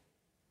anything.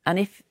 And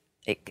if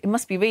it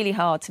must be really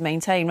hard to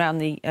maintain around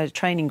the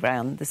training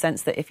ground, the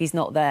sense that if he's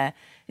not there,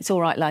 it's all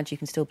right, lads, you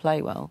can still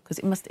play well, because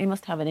it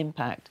must have an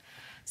impact.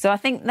 So I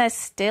think there's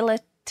still a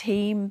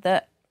team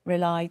that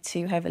rely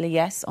too heavily,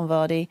 yes, on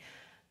Vardy.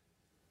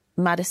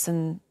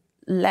 Maddison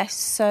less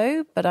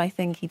so, but I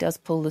think he does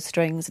pull the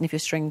strings, and if your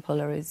string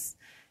puller is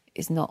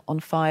not on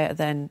fire,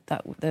 then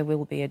there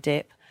will be a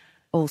dip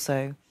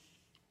also.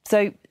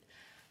 So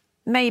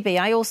maybe.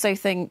 I also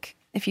think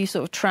if you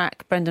sort of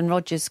track Brendan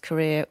Rodgers'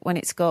 career, when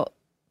it's got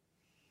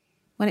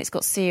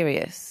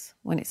serious,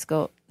 when it's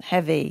got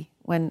heavy,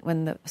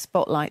 when the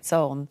spotlight's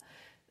on,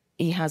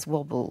 he has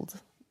wobbled.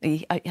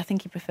 I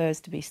think he prefers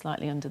to be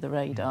slightly under the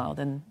radar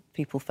than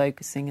people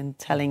focusing and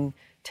telling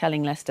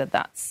Leicester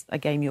that's a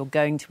game you're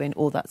going to win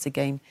or that's a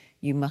game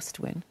you must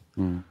win.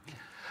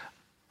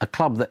 A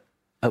club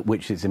at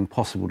which it's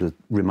impossible to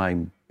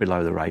remain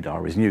below the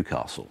radar is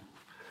Newcastle.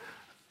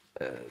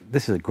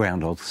 This is a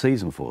groundhog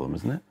season for them,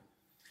 isn't it?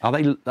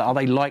 Are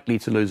they likely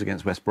to lose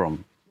against West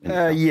Brom?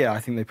 Yeah, I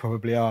think they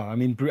probably are. I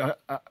mean,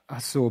 I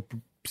saw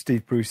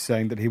Steve Bruce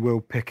saying that he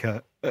will pick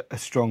a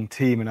strong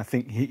team, and I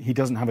think he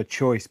doesn't have a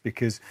choice,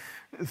 because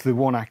the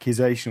one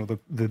accusation, or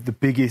the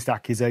biggest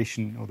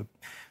accusation, or the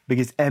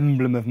biggest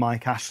emblem of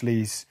Mike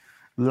Ashley's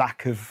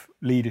lack of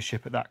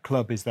leadership at that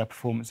club is their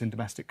performance in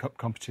domestic cup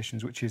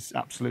competitions, which is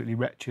absolutely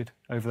wretched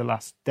over the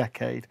last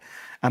decade.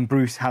 And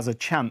Bruce has a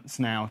chance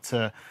now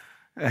to...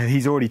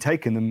 he's already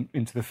taken them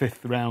into the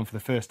fifth round for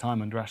the first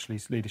time under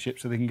Ashley's leadership,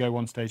 so they can go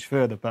one stage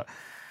further. But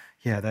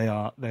yeah, they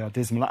are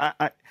dismal.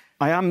 I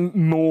am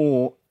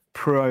more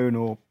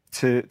prone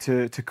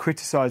to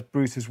criticise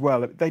Bruce as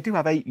well. They do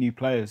have 8 new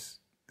players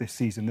this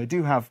season. They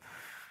do have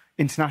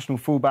international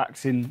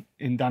fullbacks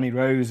in Danny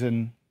Rose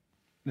and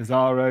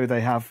Lazaro.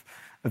 They have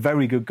a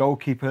very good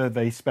goalkeeper.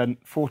 They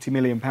spent £40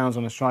 million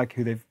on a striker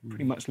who they've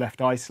pretty much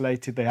left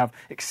isolated. They have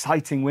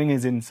exciting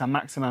wingers in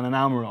Saint-Maximin and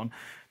Almiron.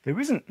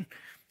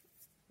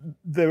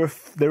 There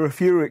are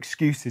fewer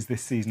excuses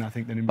this season, I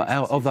think, than in recent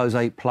seasons. But of those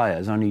 8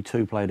 players, only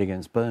 2 played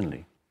against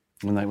Burnley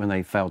when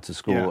they failed to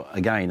score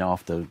again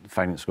after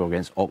failing to score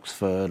against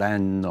Oxford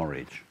and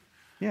Norwich.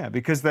 Yeah,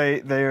 because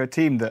they're a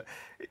team that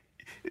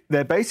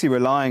they're basically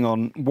relying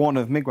on one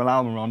of Miguel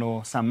Almiron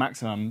or Sam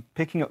Maximin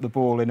picking up the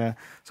ball in a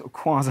sort of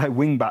quasi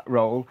wing-back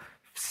role,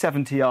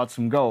 70 yards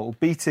from goal,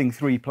 beating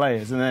 3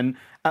 players, and then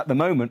at the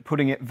moment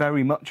putting it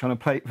very much on a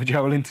plate for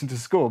Joelinton to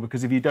score,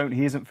 because if you don't,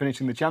 he isn't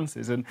finishing the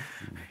chances. And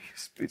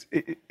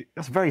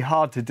that's very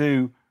hard to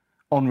do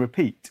on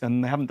repeat,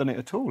 and they haven't done it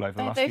at all over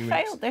the last few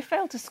weeks. They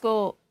failed to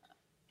score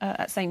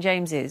at St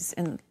James's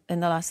in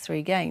the last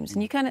 3 games,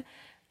 and you kind of...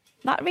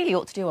 That really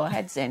ought to do our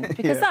heads in,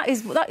 because that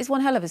is one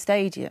hell of a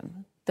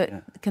stadium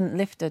that can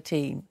lift a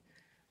team.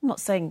 I'm not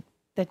saying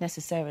they'd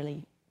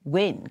necessarily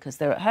win because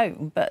they're at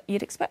home, but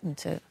you'd expect them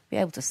to be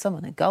able to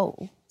summon a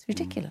goal. It's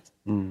ridiculous.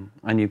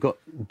 And you've got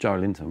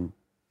Joelinton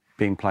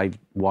being played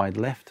wide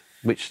left,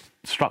 which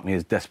struck me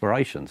as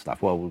desperation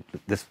stuff. Well,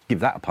 let's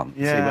give that a punt,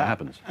 see what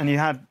happens. And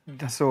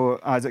I saw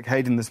Isaac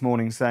Hayden this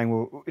morning saying,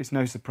 well, it's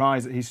no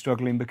surprise that he's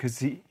struggling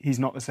because he's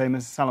not the same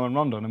as Salomon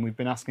Rondon, and we've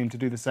been asking him to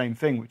do the same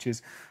thing, which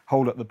is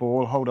hold up the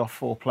ball, hold off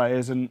 4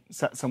 players and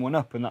set someone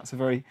up, and that's a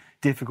very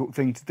difficult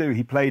thing to do.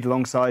 He played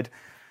alongside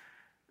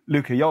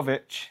Luka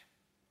Jovic.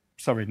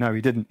 Sorry, no,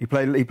 he didn't. He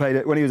played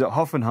it when he was at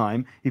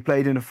Hoffenheim. He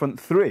played in a front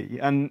 3,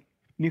 and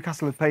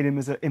Newcastle had played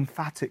him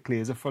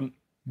emphatically as a front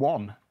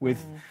 1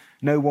 with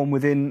no one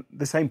within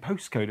the same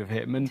postcode of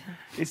him. And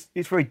it's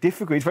very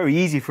difficult. It's very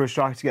easy for a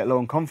striker to get low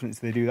on confidence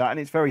if they do that, and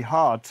it's very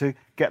hard to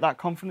get that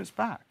confidence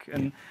back.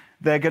 And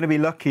they're going to be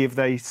lucky if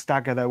they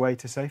stagger their way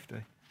to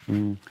safety.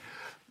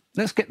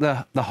 Let's get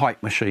the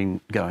hype machine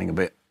going a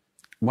bit.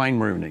 Wayne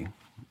Rooney,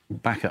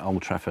 back at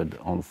Old Trafford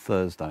on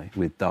Thursday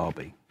with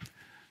Derby.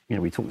 You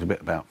know, we talked a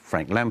bit about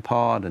Frank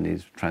Lampard and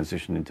his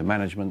transition into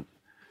management.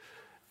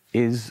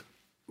 Is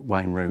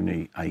Wayne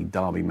Rooney a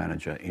Derby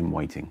manager in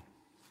waiting?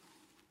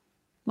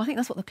 Well, I think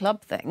that's what the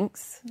club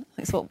thinks.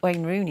 It's what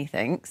Wayne Rooney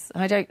thinks.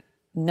 I don't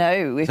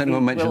know if... Has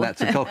anyone mentioned that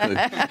to Cocu?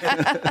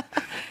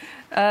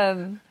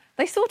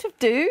 They sort of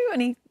do,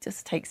 and he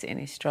just takes it in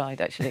his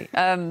stride, actually.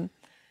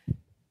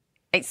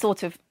 It's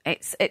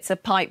a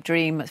pipe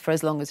dream for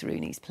as long as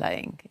Rooney's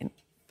playing,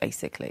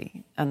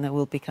 basically, and there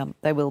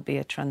will be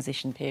a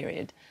transition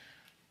period.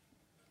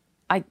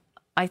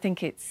 I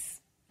think it's...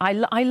 I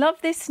love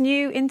this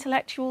new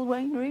intellectual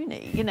Wayne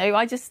Rooney. You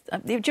know, do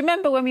you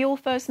remember when we all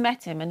first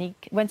met him and he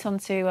went on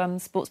to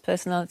Sports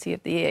Personality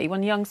of the Year? He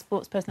won Young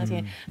Sports Personality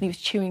of the Year, and he was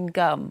chewing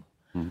gum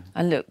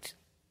and looked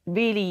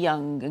really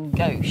young and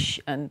gauche,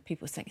 and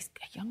people were saying, he's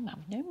a young man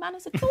with no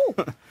manners at all.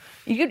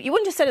 You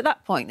wouldn't have said at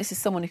that point, this is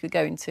someone who could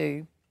go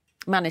into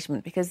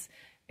management, because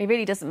it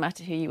really doesn't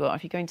matter who you are.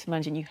 If you go into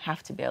management, you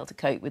have to be able to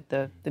cope with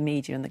the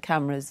media and the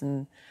cameras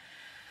and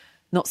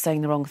not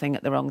saying the wrong thing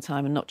at the wrong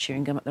time and not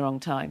chewing gum at the wrong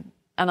time.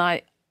 And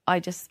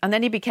and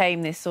then he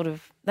became this sort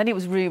of... Then it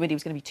was rumoured he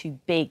was going to be too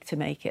big to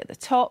make it at the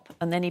top,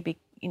 and then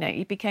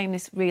he became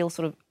this real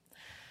sort of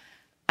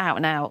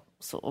out-and-out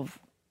sort of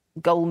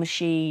goal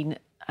machine,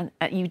 and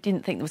you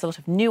didn't think there was a lot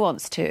of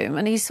nuance to him.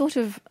 And he's sort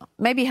of...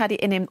 Maybe had it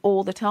in him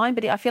all the time,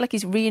 but I feel like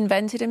he's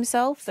reinvented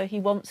himself. So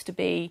he wants to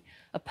be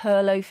a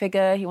Pirlo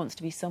figure. He wants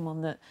to be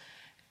someone that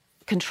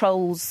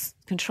controls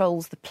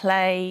the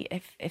play.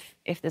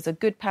 If there's a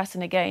good pass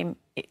in a game,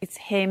 it's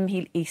him.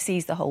 He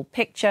sees the whole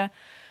picture.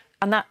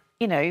 And that,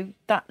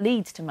 that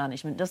leads to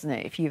management, doesn't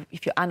it? If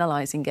you're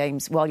analysing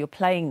games while you're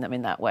playing them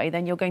in that way,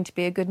 then you're going to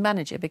be a good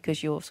manager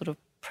because you're sort of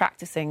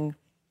practising,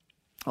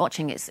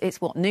 watching.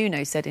 It's what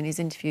Nuno said in his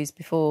interviews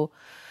before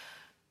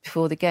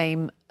the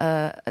game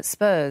at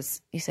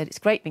Spurs. He said it's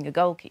great being a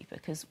goalkeeper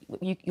because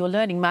you're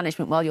learning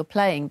management while you're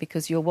playing,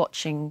 because you're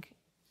watching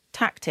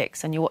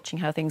tactics and you're watching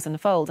how things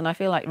unfold. And I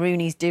feel like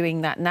Rooney's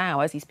doing that now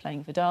as he's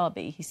playing for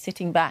Derby. He's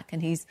sitting back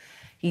and he's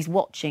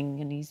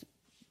watching and he's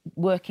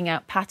working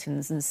out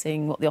patterns and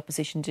seeing what the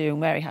opposition do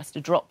and where he has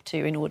to drop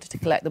to in order to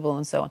collect the ball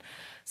and so on.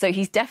 So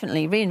he's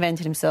definitely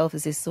reinvented himself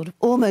as this sort of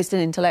almost an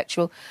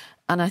intellectual,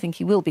 and I think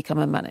he will become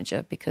a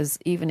manager, because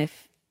even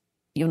if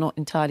you're not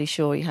entirely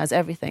sure he has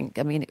everything,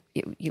 I mean,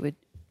 it would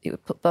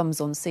put bums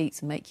on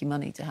seats and make you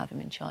money to have him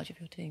in charge of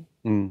your team.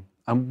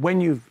 And when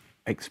you've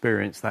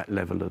experienced that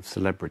level of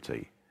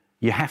celebrity,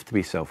 you have to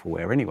be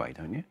self-aware anyway,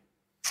 don't you?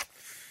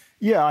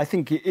 Yeah, I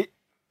think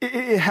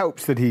it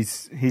helps that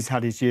he's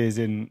had his years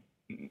in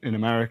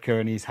America,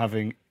 and he's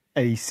having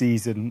a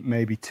season,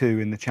 maybe 2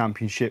 in the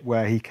Championship,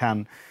 where he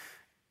can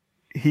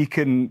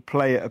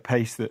play at a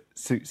pace that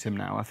suits him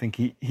now. I think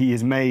he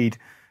has made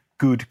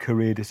good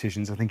career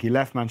decisions. I think he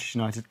left Manchester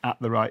United at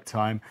the right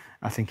time.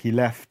 I think he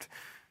left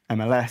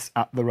MLS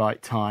at the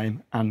right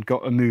time and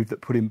got a move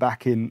that put him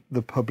back in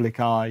the public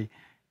eye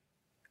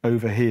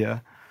over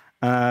here.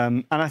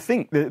 And I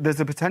think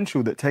there's a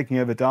potential that taking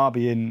over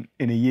Derby in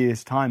a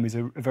year's time is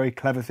a very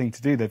clever thing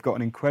to do. They've got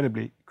an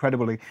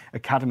incredibly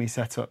academy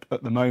set up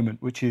at the moment,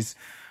 which is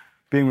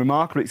being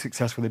remarkably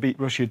successful. They beat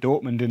Borussia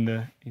Dortmund in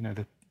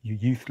the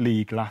youth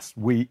league last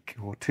week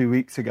or 2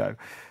 weeks ago.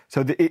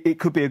 So it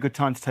could be a good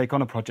time to take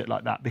on a project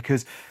like that,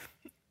 because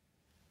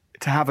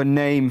to have a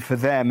name for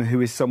them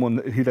who is someone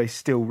who they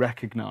still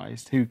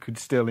recognise, who could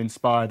still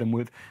inspire them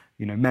with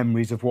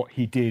memories of what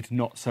he did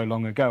not so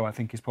long ago, I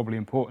think is probably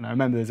important. I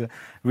remember there's a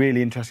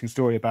really interesting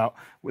story about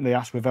when they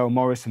asked Ravel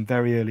Morrison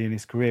very early in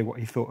his career what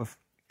he thought of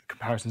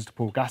comparisons to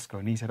Paul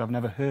Gascoigne. He said, I've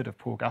never heard of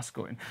Paul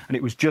Gascoigne. And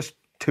it was just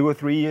 2 or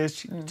 3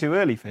 years too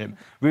early for him.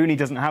 Rooney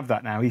doesn't have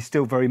that now. He's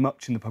still very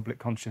much in the public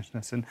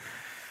consciousness. And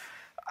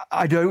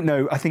I don't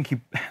know. I think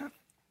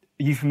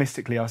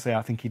euphemistically, I'll say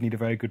I think he'd need a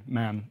very good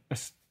man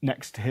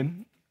next to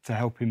him to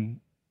help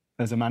him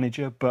as a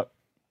manager. But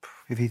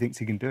if he thinks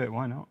he can do it,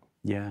 why not?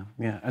 Yeah.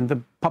 And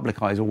the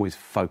public eye is always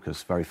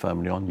focused very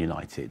firmly on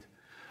United.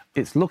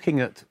 It's looking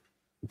at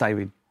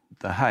David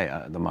De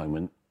Gea at the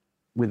moment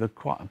with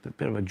quite a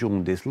bit of a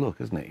jaundiced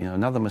look, isn't it?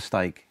 Another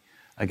mistake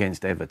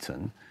against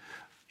Everton.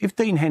 If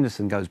Dean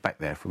Henderson goes back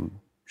there from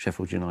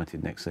Sheffield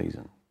United next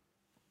season,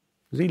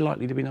 is he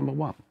likely to be number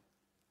one?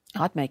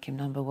 I'd make him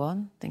number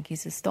one. I think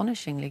he's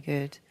astonishingly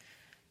good.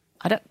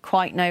 I don't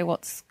quite know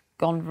what's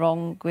gone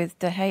wrong with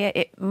De Gea.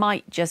 It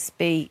might just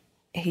be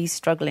he's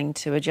struggling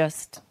to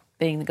adjust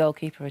being the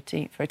goalkeeper for a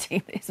team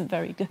that isn't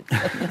very good.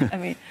 I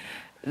mean,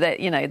 they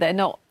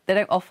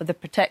don't offer the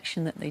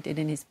protection that they did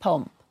in his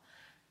pomp.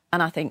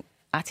 And I think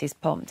at his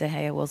pomp, De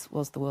Gea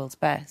was the world's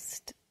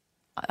best.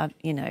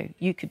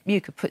 You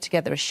could put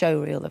together a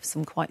showreel of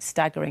some quite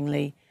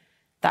staggeringly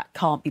that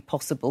can't be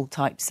possible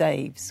type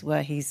saves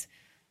where he's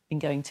been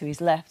going to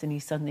his left and he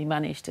suddenly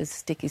managed to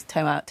stick his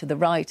toe out to the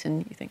right,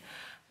 and you think,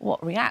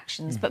 what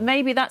reactions? But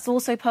maybe that's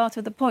also part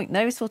of the point.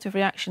 Those sort of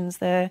reactions,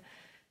 they're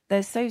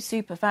so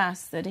super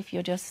fast that if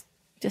you're just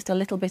a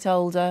little bit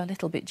older, a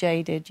little bit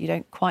jaded, you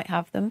don't quite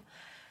have them.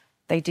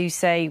 They do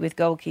say with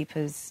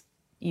goalkeepers,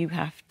 you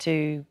have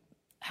to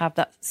have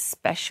that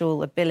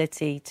special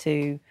ability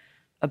to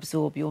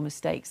absorb your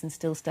mistakes and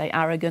still stay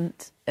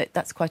arrogant.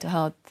 That's quite a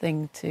hard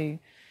thing to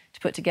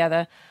put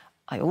together.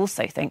 I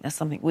also think there's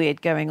something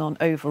weird going on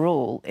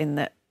overall in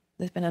that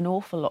there's been an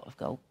awful lot of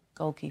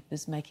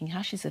goalkeepers making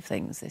hashes of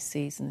things this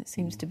season. It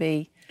seems to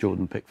be...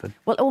 Jordan Pickford.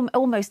 Well,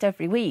 almost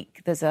every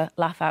week there's a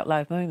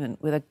laugh-out-loud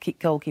moment with a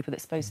goalkeeper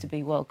that's supposed to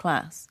be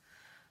world-class.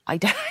 I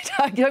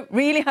don't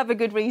really have a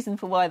good reason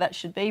for why that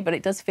should be, but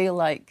it does feel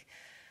like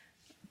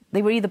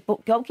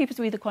goalkeepers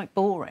were either quite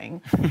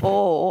boring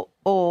or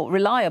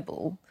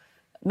reliable.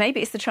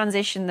 Maybe it's the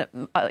transition that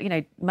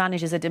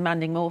managers are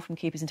demanding more from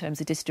keepers in terms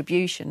of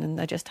distribution, and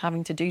they're just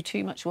having to do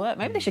too much work.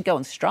 Maybe they should go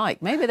on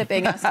strike. Maybe they're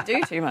being asked to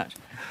do too much.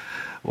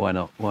 Why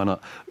not?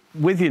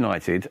 With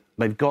United,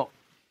 they've got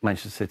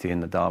Manchester City in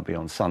the derby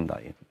on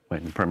Sunday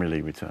when the Premier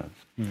League returns.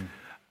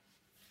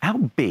 How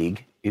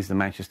big is the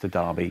Manchester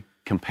derby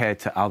compared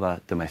to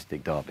other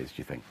domestic derbies, do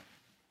you think?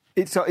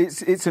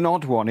 It's an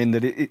odd one in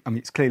that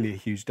it's clearly a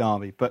huge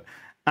derby, but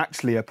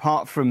actually,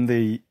 apart from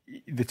the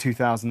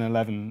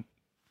 2011-12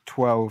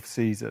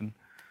 season,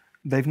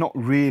 they've not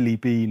really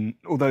been,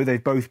 although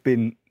they've both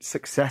been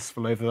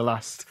successful over the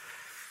last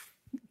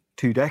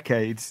 2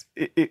 decades,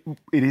 it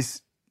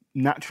is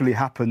naturally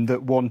happened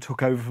that one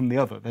took over from the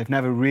other. They've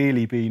never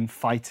really been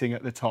fighting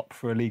at the top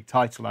for a league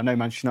title. I know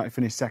Manchester United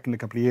finished second a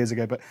couple of years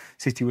ago, but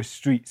City were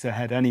streets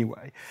ahead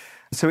anyway.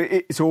 So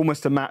it's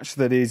almost a match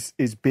that is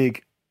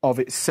big of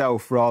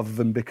itself rather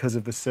than because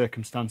of the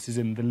circumstances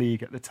in the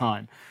league at the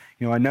time.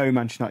 I know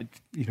Manchester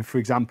United, for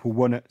example,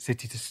 won at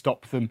City to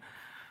stop them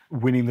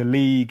winning the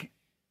league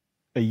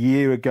a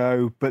year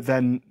ago, but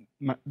then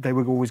they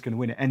were always going to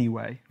win it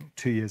anyway.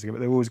 2 years ago, but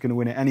they were always going to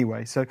win it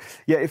anyway. So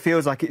yeah, it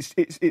feels like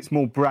it's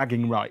more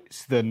bragging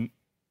rights than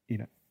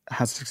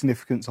has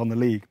significance on the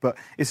league. But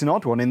it's an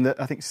odd one in that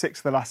I think 6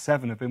 of the last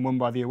 7 have been won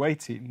by the away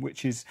team,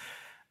 which is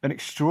an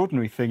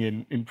extraordinary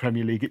thing in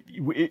Premier League.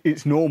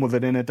 It's normal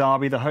that in a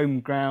derby the home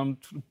ground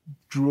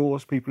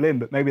draws people in,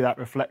 but maybe that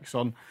reflects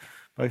on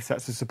both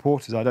sets of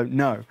supporters. I don't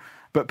know.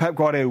 But Pep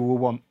Guardiola will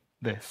want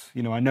this.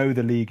 I know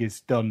the league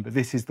is done, but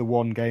this is the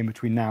one game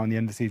between now and the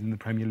end of the season in the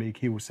Premier League.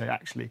 He will say,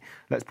 actually,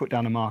 let's put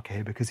down a marker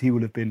here, because he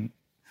will have been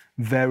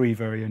very,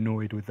 very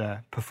annoyed with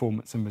their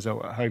performance and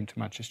result at home to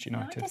Manchester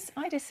United.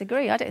 I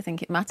disagree. I don't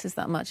think it matters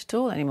that much at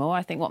all anymore.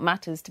 I think what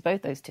matters to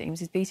both those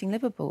teams is beating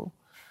Liverpool.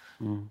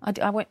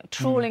 I went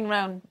trawling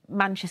around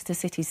Manchester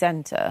city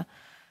centre,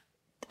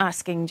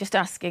 asking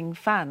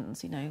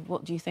fans,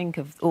 what do you think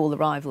of all the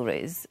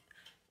rivalries?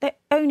 They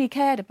only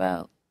cared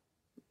about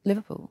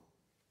Liverpool.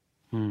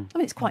 I mean,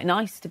 it's quite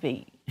nice to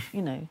beat, if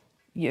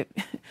you're a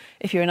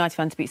United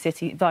fan, to beat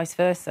City, vice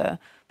versa.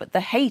 But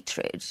the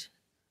hatred,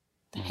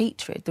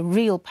 the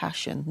real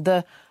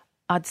passion,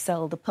 I'd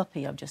sell the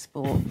puppy I've just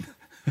bought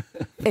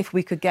if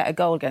we could get a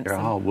goal against them. You're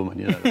a hard woman,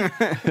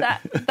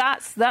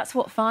 That's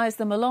what fires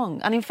them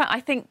along. And in fact, I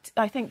think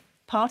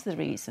part of the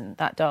reason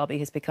that derby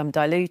has become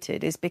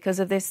diluted is because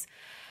of this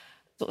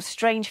sort of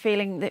strange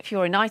feeling that if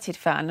you're a United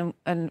fan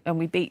and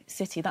we beat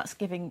City, that's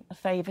giving a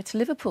favour to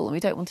Liverpool, and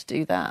we don't want to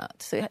do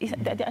that. So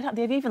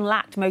they've even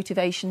lacked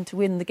motivation to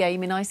win the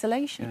game in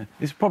isolation. Yeah.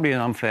 It's probably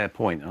an unfair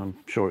point. I'm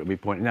sure it'll be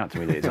pointed out to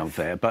me that it's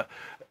unfair, but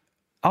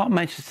are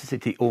Manchester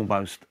City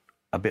almost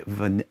a bit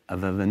of a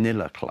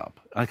vanilla club?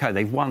 OK,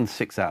 they've won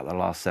 6 out of the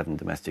last 7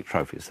 domestic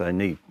trophies, so they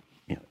need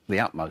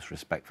the utmost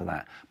respect for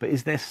that. But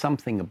is there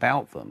something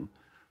about them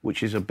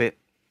which is a bit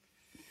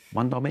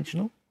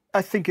one-dimensional?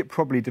 I think it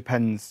probably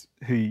depends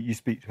who you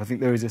speak to. I think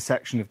there is a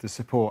section of the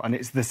support, and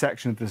it's the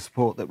section of the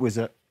support that was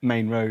at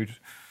Main Road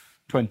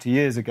 20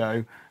 years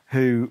ago,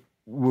 who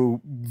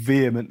will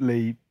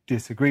vehemently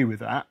disagree with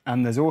that.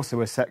 And there's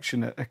also a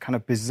section, a kind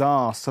of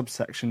bizarre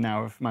subsection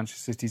now of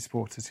Manchester City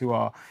supporters who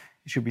are,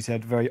 it should be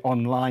said, very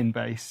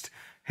online-based,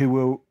 who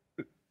will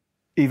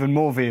even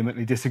more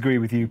vehemently disagree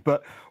with you,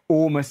 but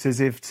almost as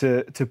if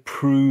to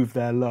prove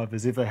their love,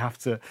 as if they have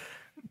to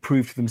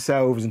prove to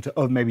themselves and to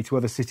maybe to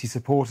other City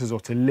supporters or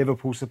to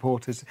Liverpool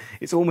supporters.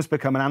 It's almost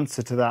become an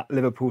answer to that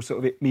Liverpool sort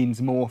of it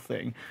means more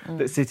thing,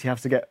 that City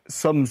have to get,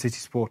 some City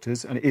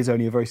supporters, and it is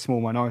only a very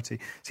small minority,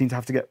 seem to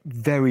have to get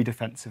very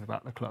defensive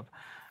about the club.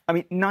 I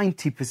mean,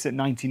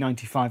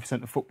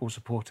 95% of football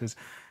supporters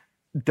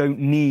don't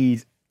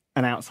need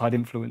an outside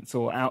influence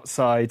or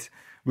outside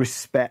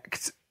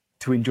respect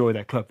to enjoy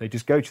their club. They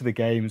just go to the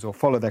games or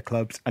follow their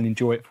clubs and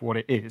enjoy it for what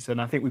it is.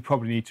 And I think we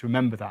probably need to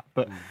remember that.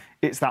 But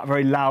it's that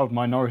very loud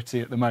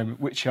minority at the moment,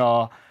 which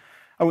are,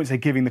 I wouldn't say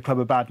giving the club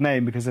a bad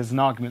name, because there's an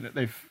argument that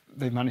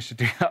they've managed to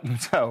do that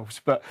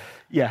themselves. But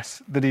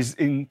yes, that is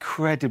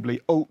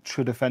incredibly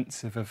ultra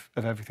defensive of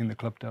everything the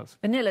club does.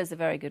 Vanilla is a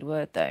very good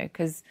word, though,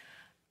 because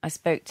I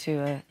spoke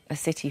to a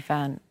City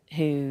fan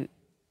who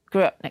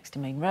grew up next to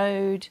Main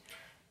Road,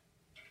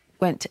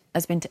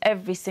 has been to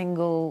every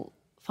single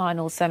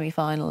final,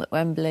 semi-final at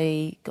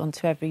Wembley, gone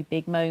to every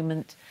big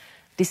moment,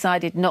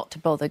 decided not to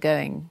bother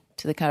going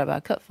to the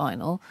Carabao Cup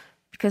final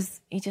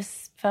because he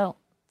just felt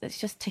that it's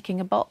just ticking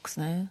a box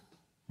now.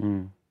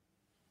 And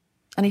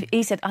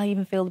he said, I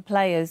even feel the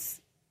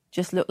players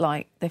just look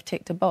like they've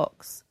ticked a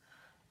box.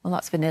 Well,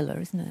 that's vanilla,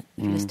 isn't it?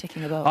 If you're just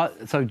ticking a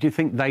box. So do you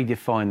think they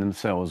define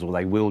themselves, or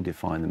they will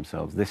define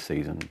themselves this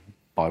season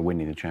by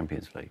winning the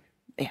Champions League?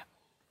 Yeah,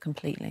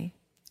 completely.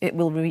 It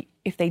will.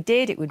 If they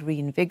did, it would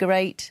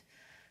reinvigorate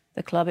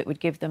the club. It would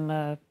give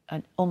them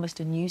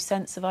almost a new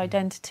sense of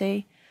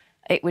identity.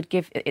 It would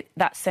give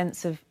that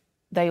sense of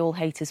they all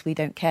hate us, we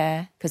don't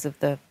care, because of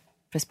the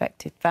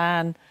prospective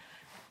fan.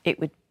 It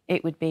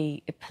would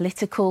be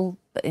political,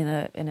 but in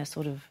a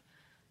sort of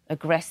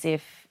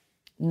aggressive,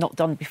 not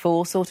done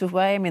before sort of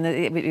way. I mean,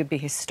 it would be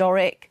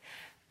historic.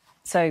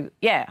 So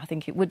yeah, I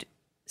think it would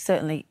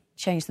certainly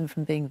change them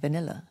from being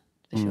vanilla,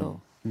 for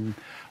sure.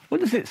 What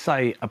does it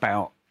say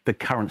about the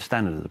current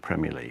standard of the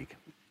Premier League?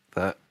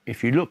 That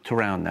if you looked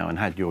around now and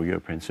had your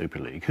European Super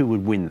League, who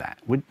would win that?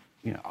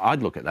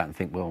 I'd look at that and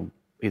think, well,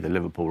 either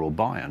Liverpool or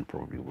Bayern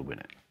probably would win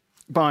it.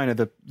 Bayern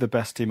are the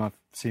best team I've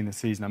seen this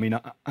season. I mean,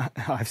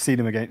 I've seen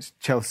them against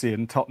Chelsea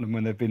and Tottenham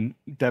when they've been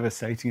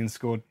devastating and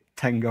scored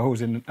 10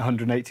 goals in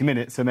 180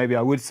 minutes, so maybe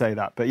I would say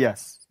that. But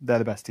yes, they're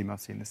the best team I've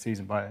seen this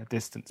season by a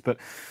distance. But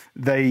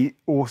they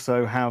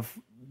also have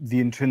the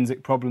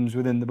intrinsic problems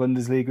within the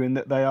Bundesliga in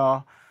that they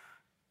are,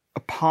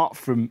 apart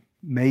from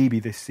maybe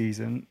this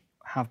season,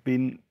 have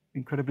been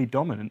incredibly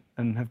dominant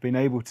and have been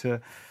able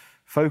to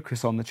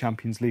focus on the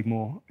Champions League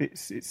more.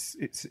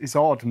 It's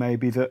odd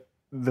maybe that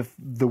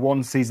the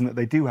one season that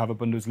they do have a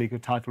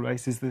Bundesliga title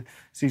race is the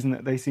season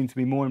that they seem to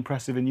be more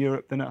impressive in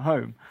Europe than at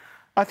home.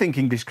 I think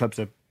English clubs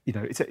are,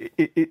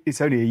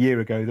 it's only a year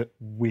ago that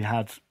we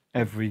had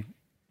every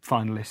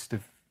finalist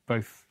of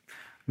both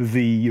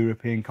the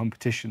European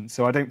competition.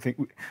 So I don't think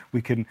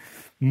we can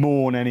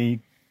mourn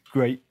any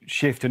great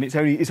shift. And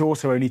it's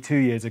also only 2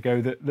 years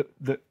ago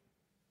that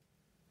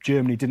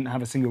Germany didn't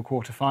have a single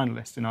quarter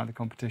finalist in either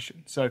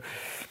competition. So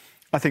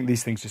I think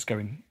these things just go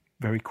in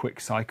very quick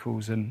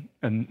cycles, and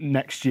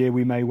next year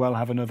we may well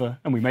have another,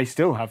 and we may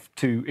still have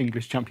 2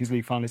 English Champions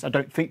League finalists. I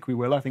don't think we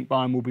will. I think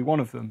Bayern will be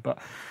one of them. But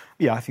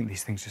yeah, I think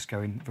these things just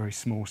go in very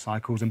small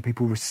cycles, and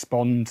people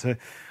respond to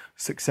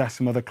success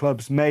from other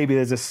clubs. Maybe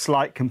there's a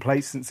slight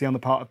complacency on the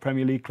part of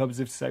Premier League clubs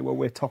if to say, well,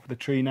 we're top of the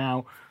tree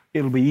now,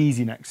 it'll be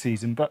easy next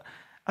season. But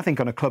I think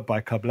on a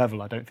club-by-club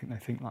level, I don't think they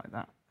think like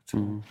that at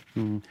all.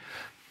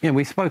 Yeah,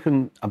 we've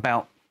spoken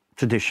about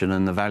tradition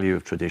and the value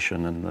of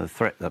tradition and the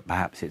threat that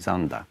perhaps it's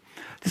under.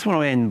 Just want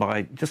to end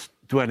by just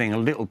dwelling a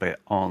little bit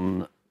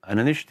on an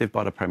initiative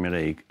by the Premier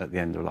League at the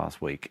end of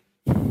last week,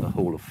 the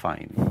Hall of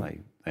Fame.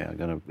 They are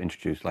going to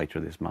introduce later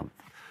this month.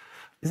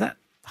 Is that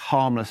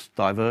harmless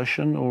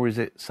diversion, or is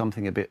it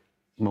something a bit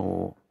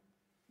more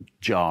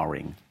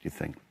jarring, do you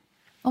think?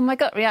 Well, my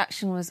gut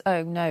reaction was,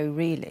 oh, no,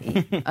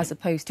 really, as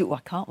opposed to, I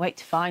can't wait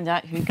to find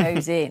out who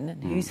goes in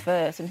and who's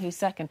first and who's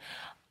second.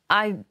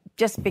 I'm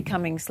just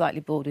becoming slightly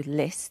bored with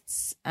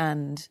lists.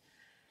 And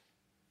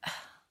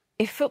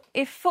if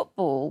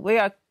football,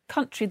 we're a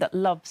country that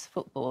loves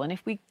football, and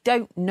if we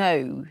don't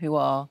know who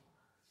our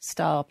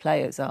star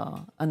players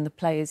are and the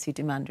players who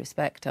demand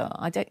respect are,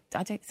 I don't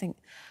think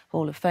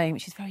Hall of Fame,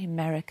 which is very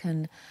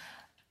American,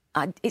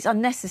 it's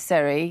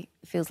unnecessary.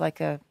 It feels like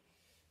a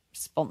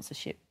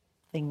sponsorship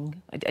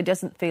thing. It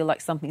doesn't feel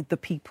like something the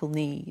people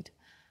need.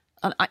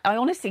 And I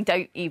honestly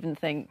don't even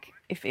think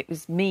if it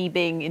was me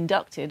being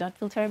inducted, I'd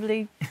feel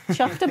terribly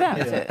chuffed about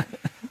it.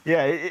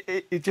 Yeah,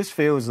 it just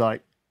feels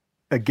like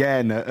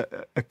again,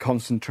 a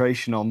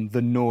concentration on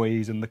the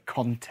noise and the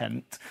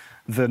content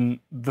than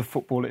the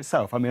football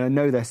itself. I mean, I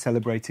know they're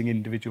celebrating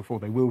individual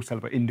football. They will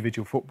celebrate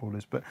individual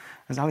footballers. But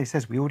as Ali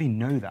says, we already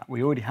know that.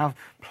 We already have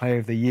Player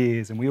of the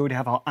Years and we already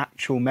have our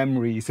actual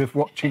memories of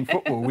watching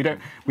football. We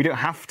don't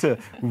have to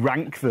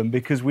rank them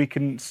because we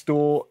can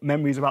store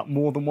memories about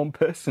more than one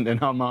person in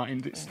our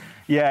mind.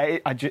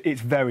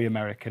 It's very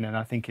American, and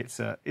I think it's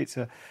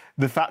the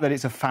fact that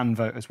it's a fan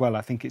vote as well.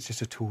 I think it's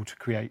just a tool to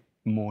create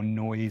more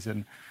noise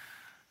and,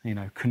 you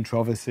know,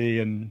 controversy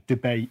and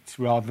debate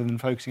rather than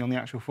focusing on the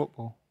actual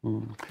football.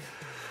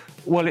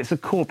 Well, it's a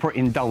corporate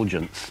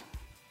indulgence.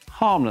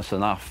 Harmless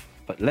enough,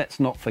 but let's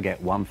not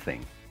forget one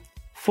thing.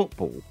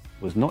 Football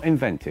was not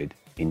invented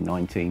in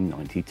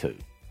 1992.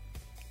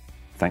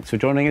 Thanks for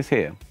joining us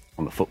here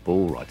on the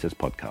Football Writers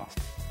Podcast.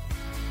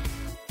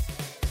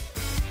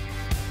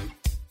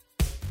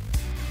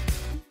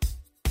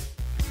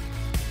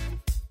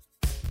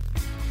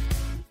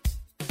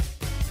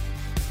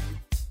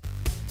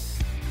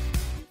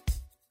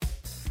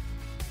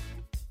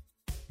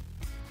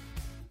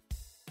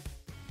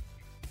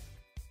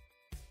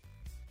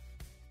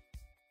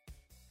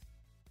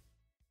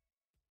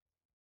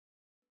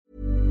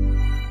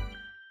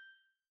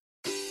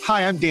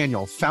 Hi, I'm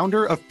Daniel,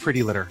 founder of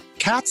Pretty Litter.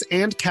 Cats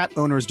and cat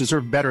owners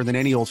deserve better than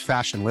any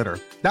old-fashioned litter.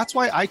 That's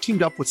why I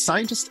teamed up with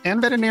scientists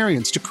and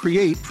veterinarians to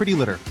create Pretty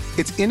Litter.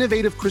 Its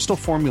innovative crystal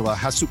formula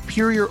has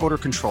superior odor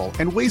control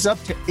and weighs up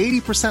to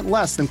 80%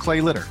 less than clay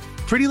litter.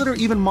 Pretty Litter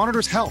even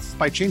monitors health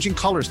by changing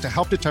colors to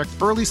help detect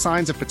early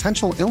signs of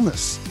potential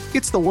illness.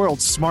 It's the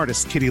world's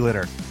smartest kitty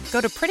litter.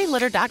 Go to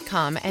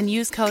prettylitter.com and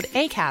use code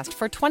ACAST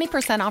for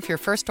 20% off your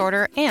first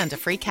order and a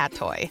free cat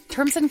toy.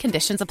 Terms and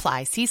conditions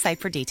apply. See site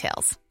for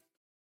details.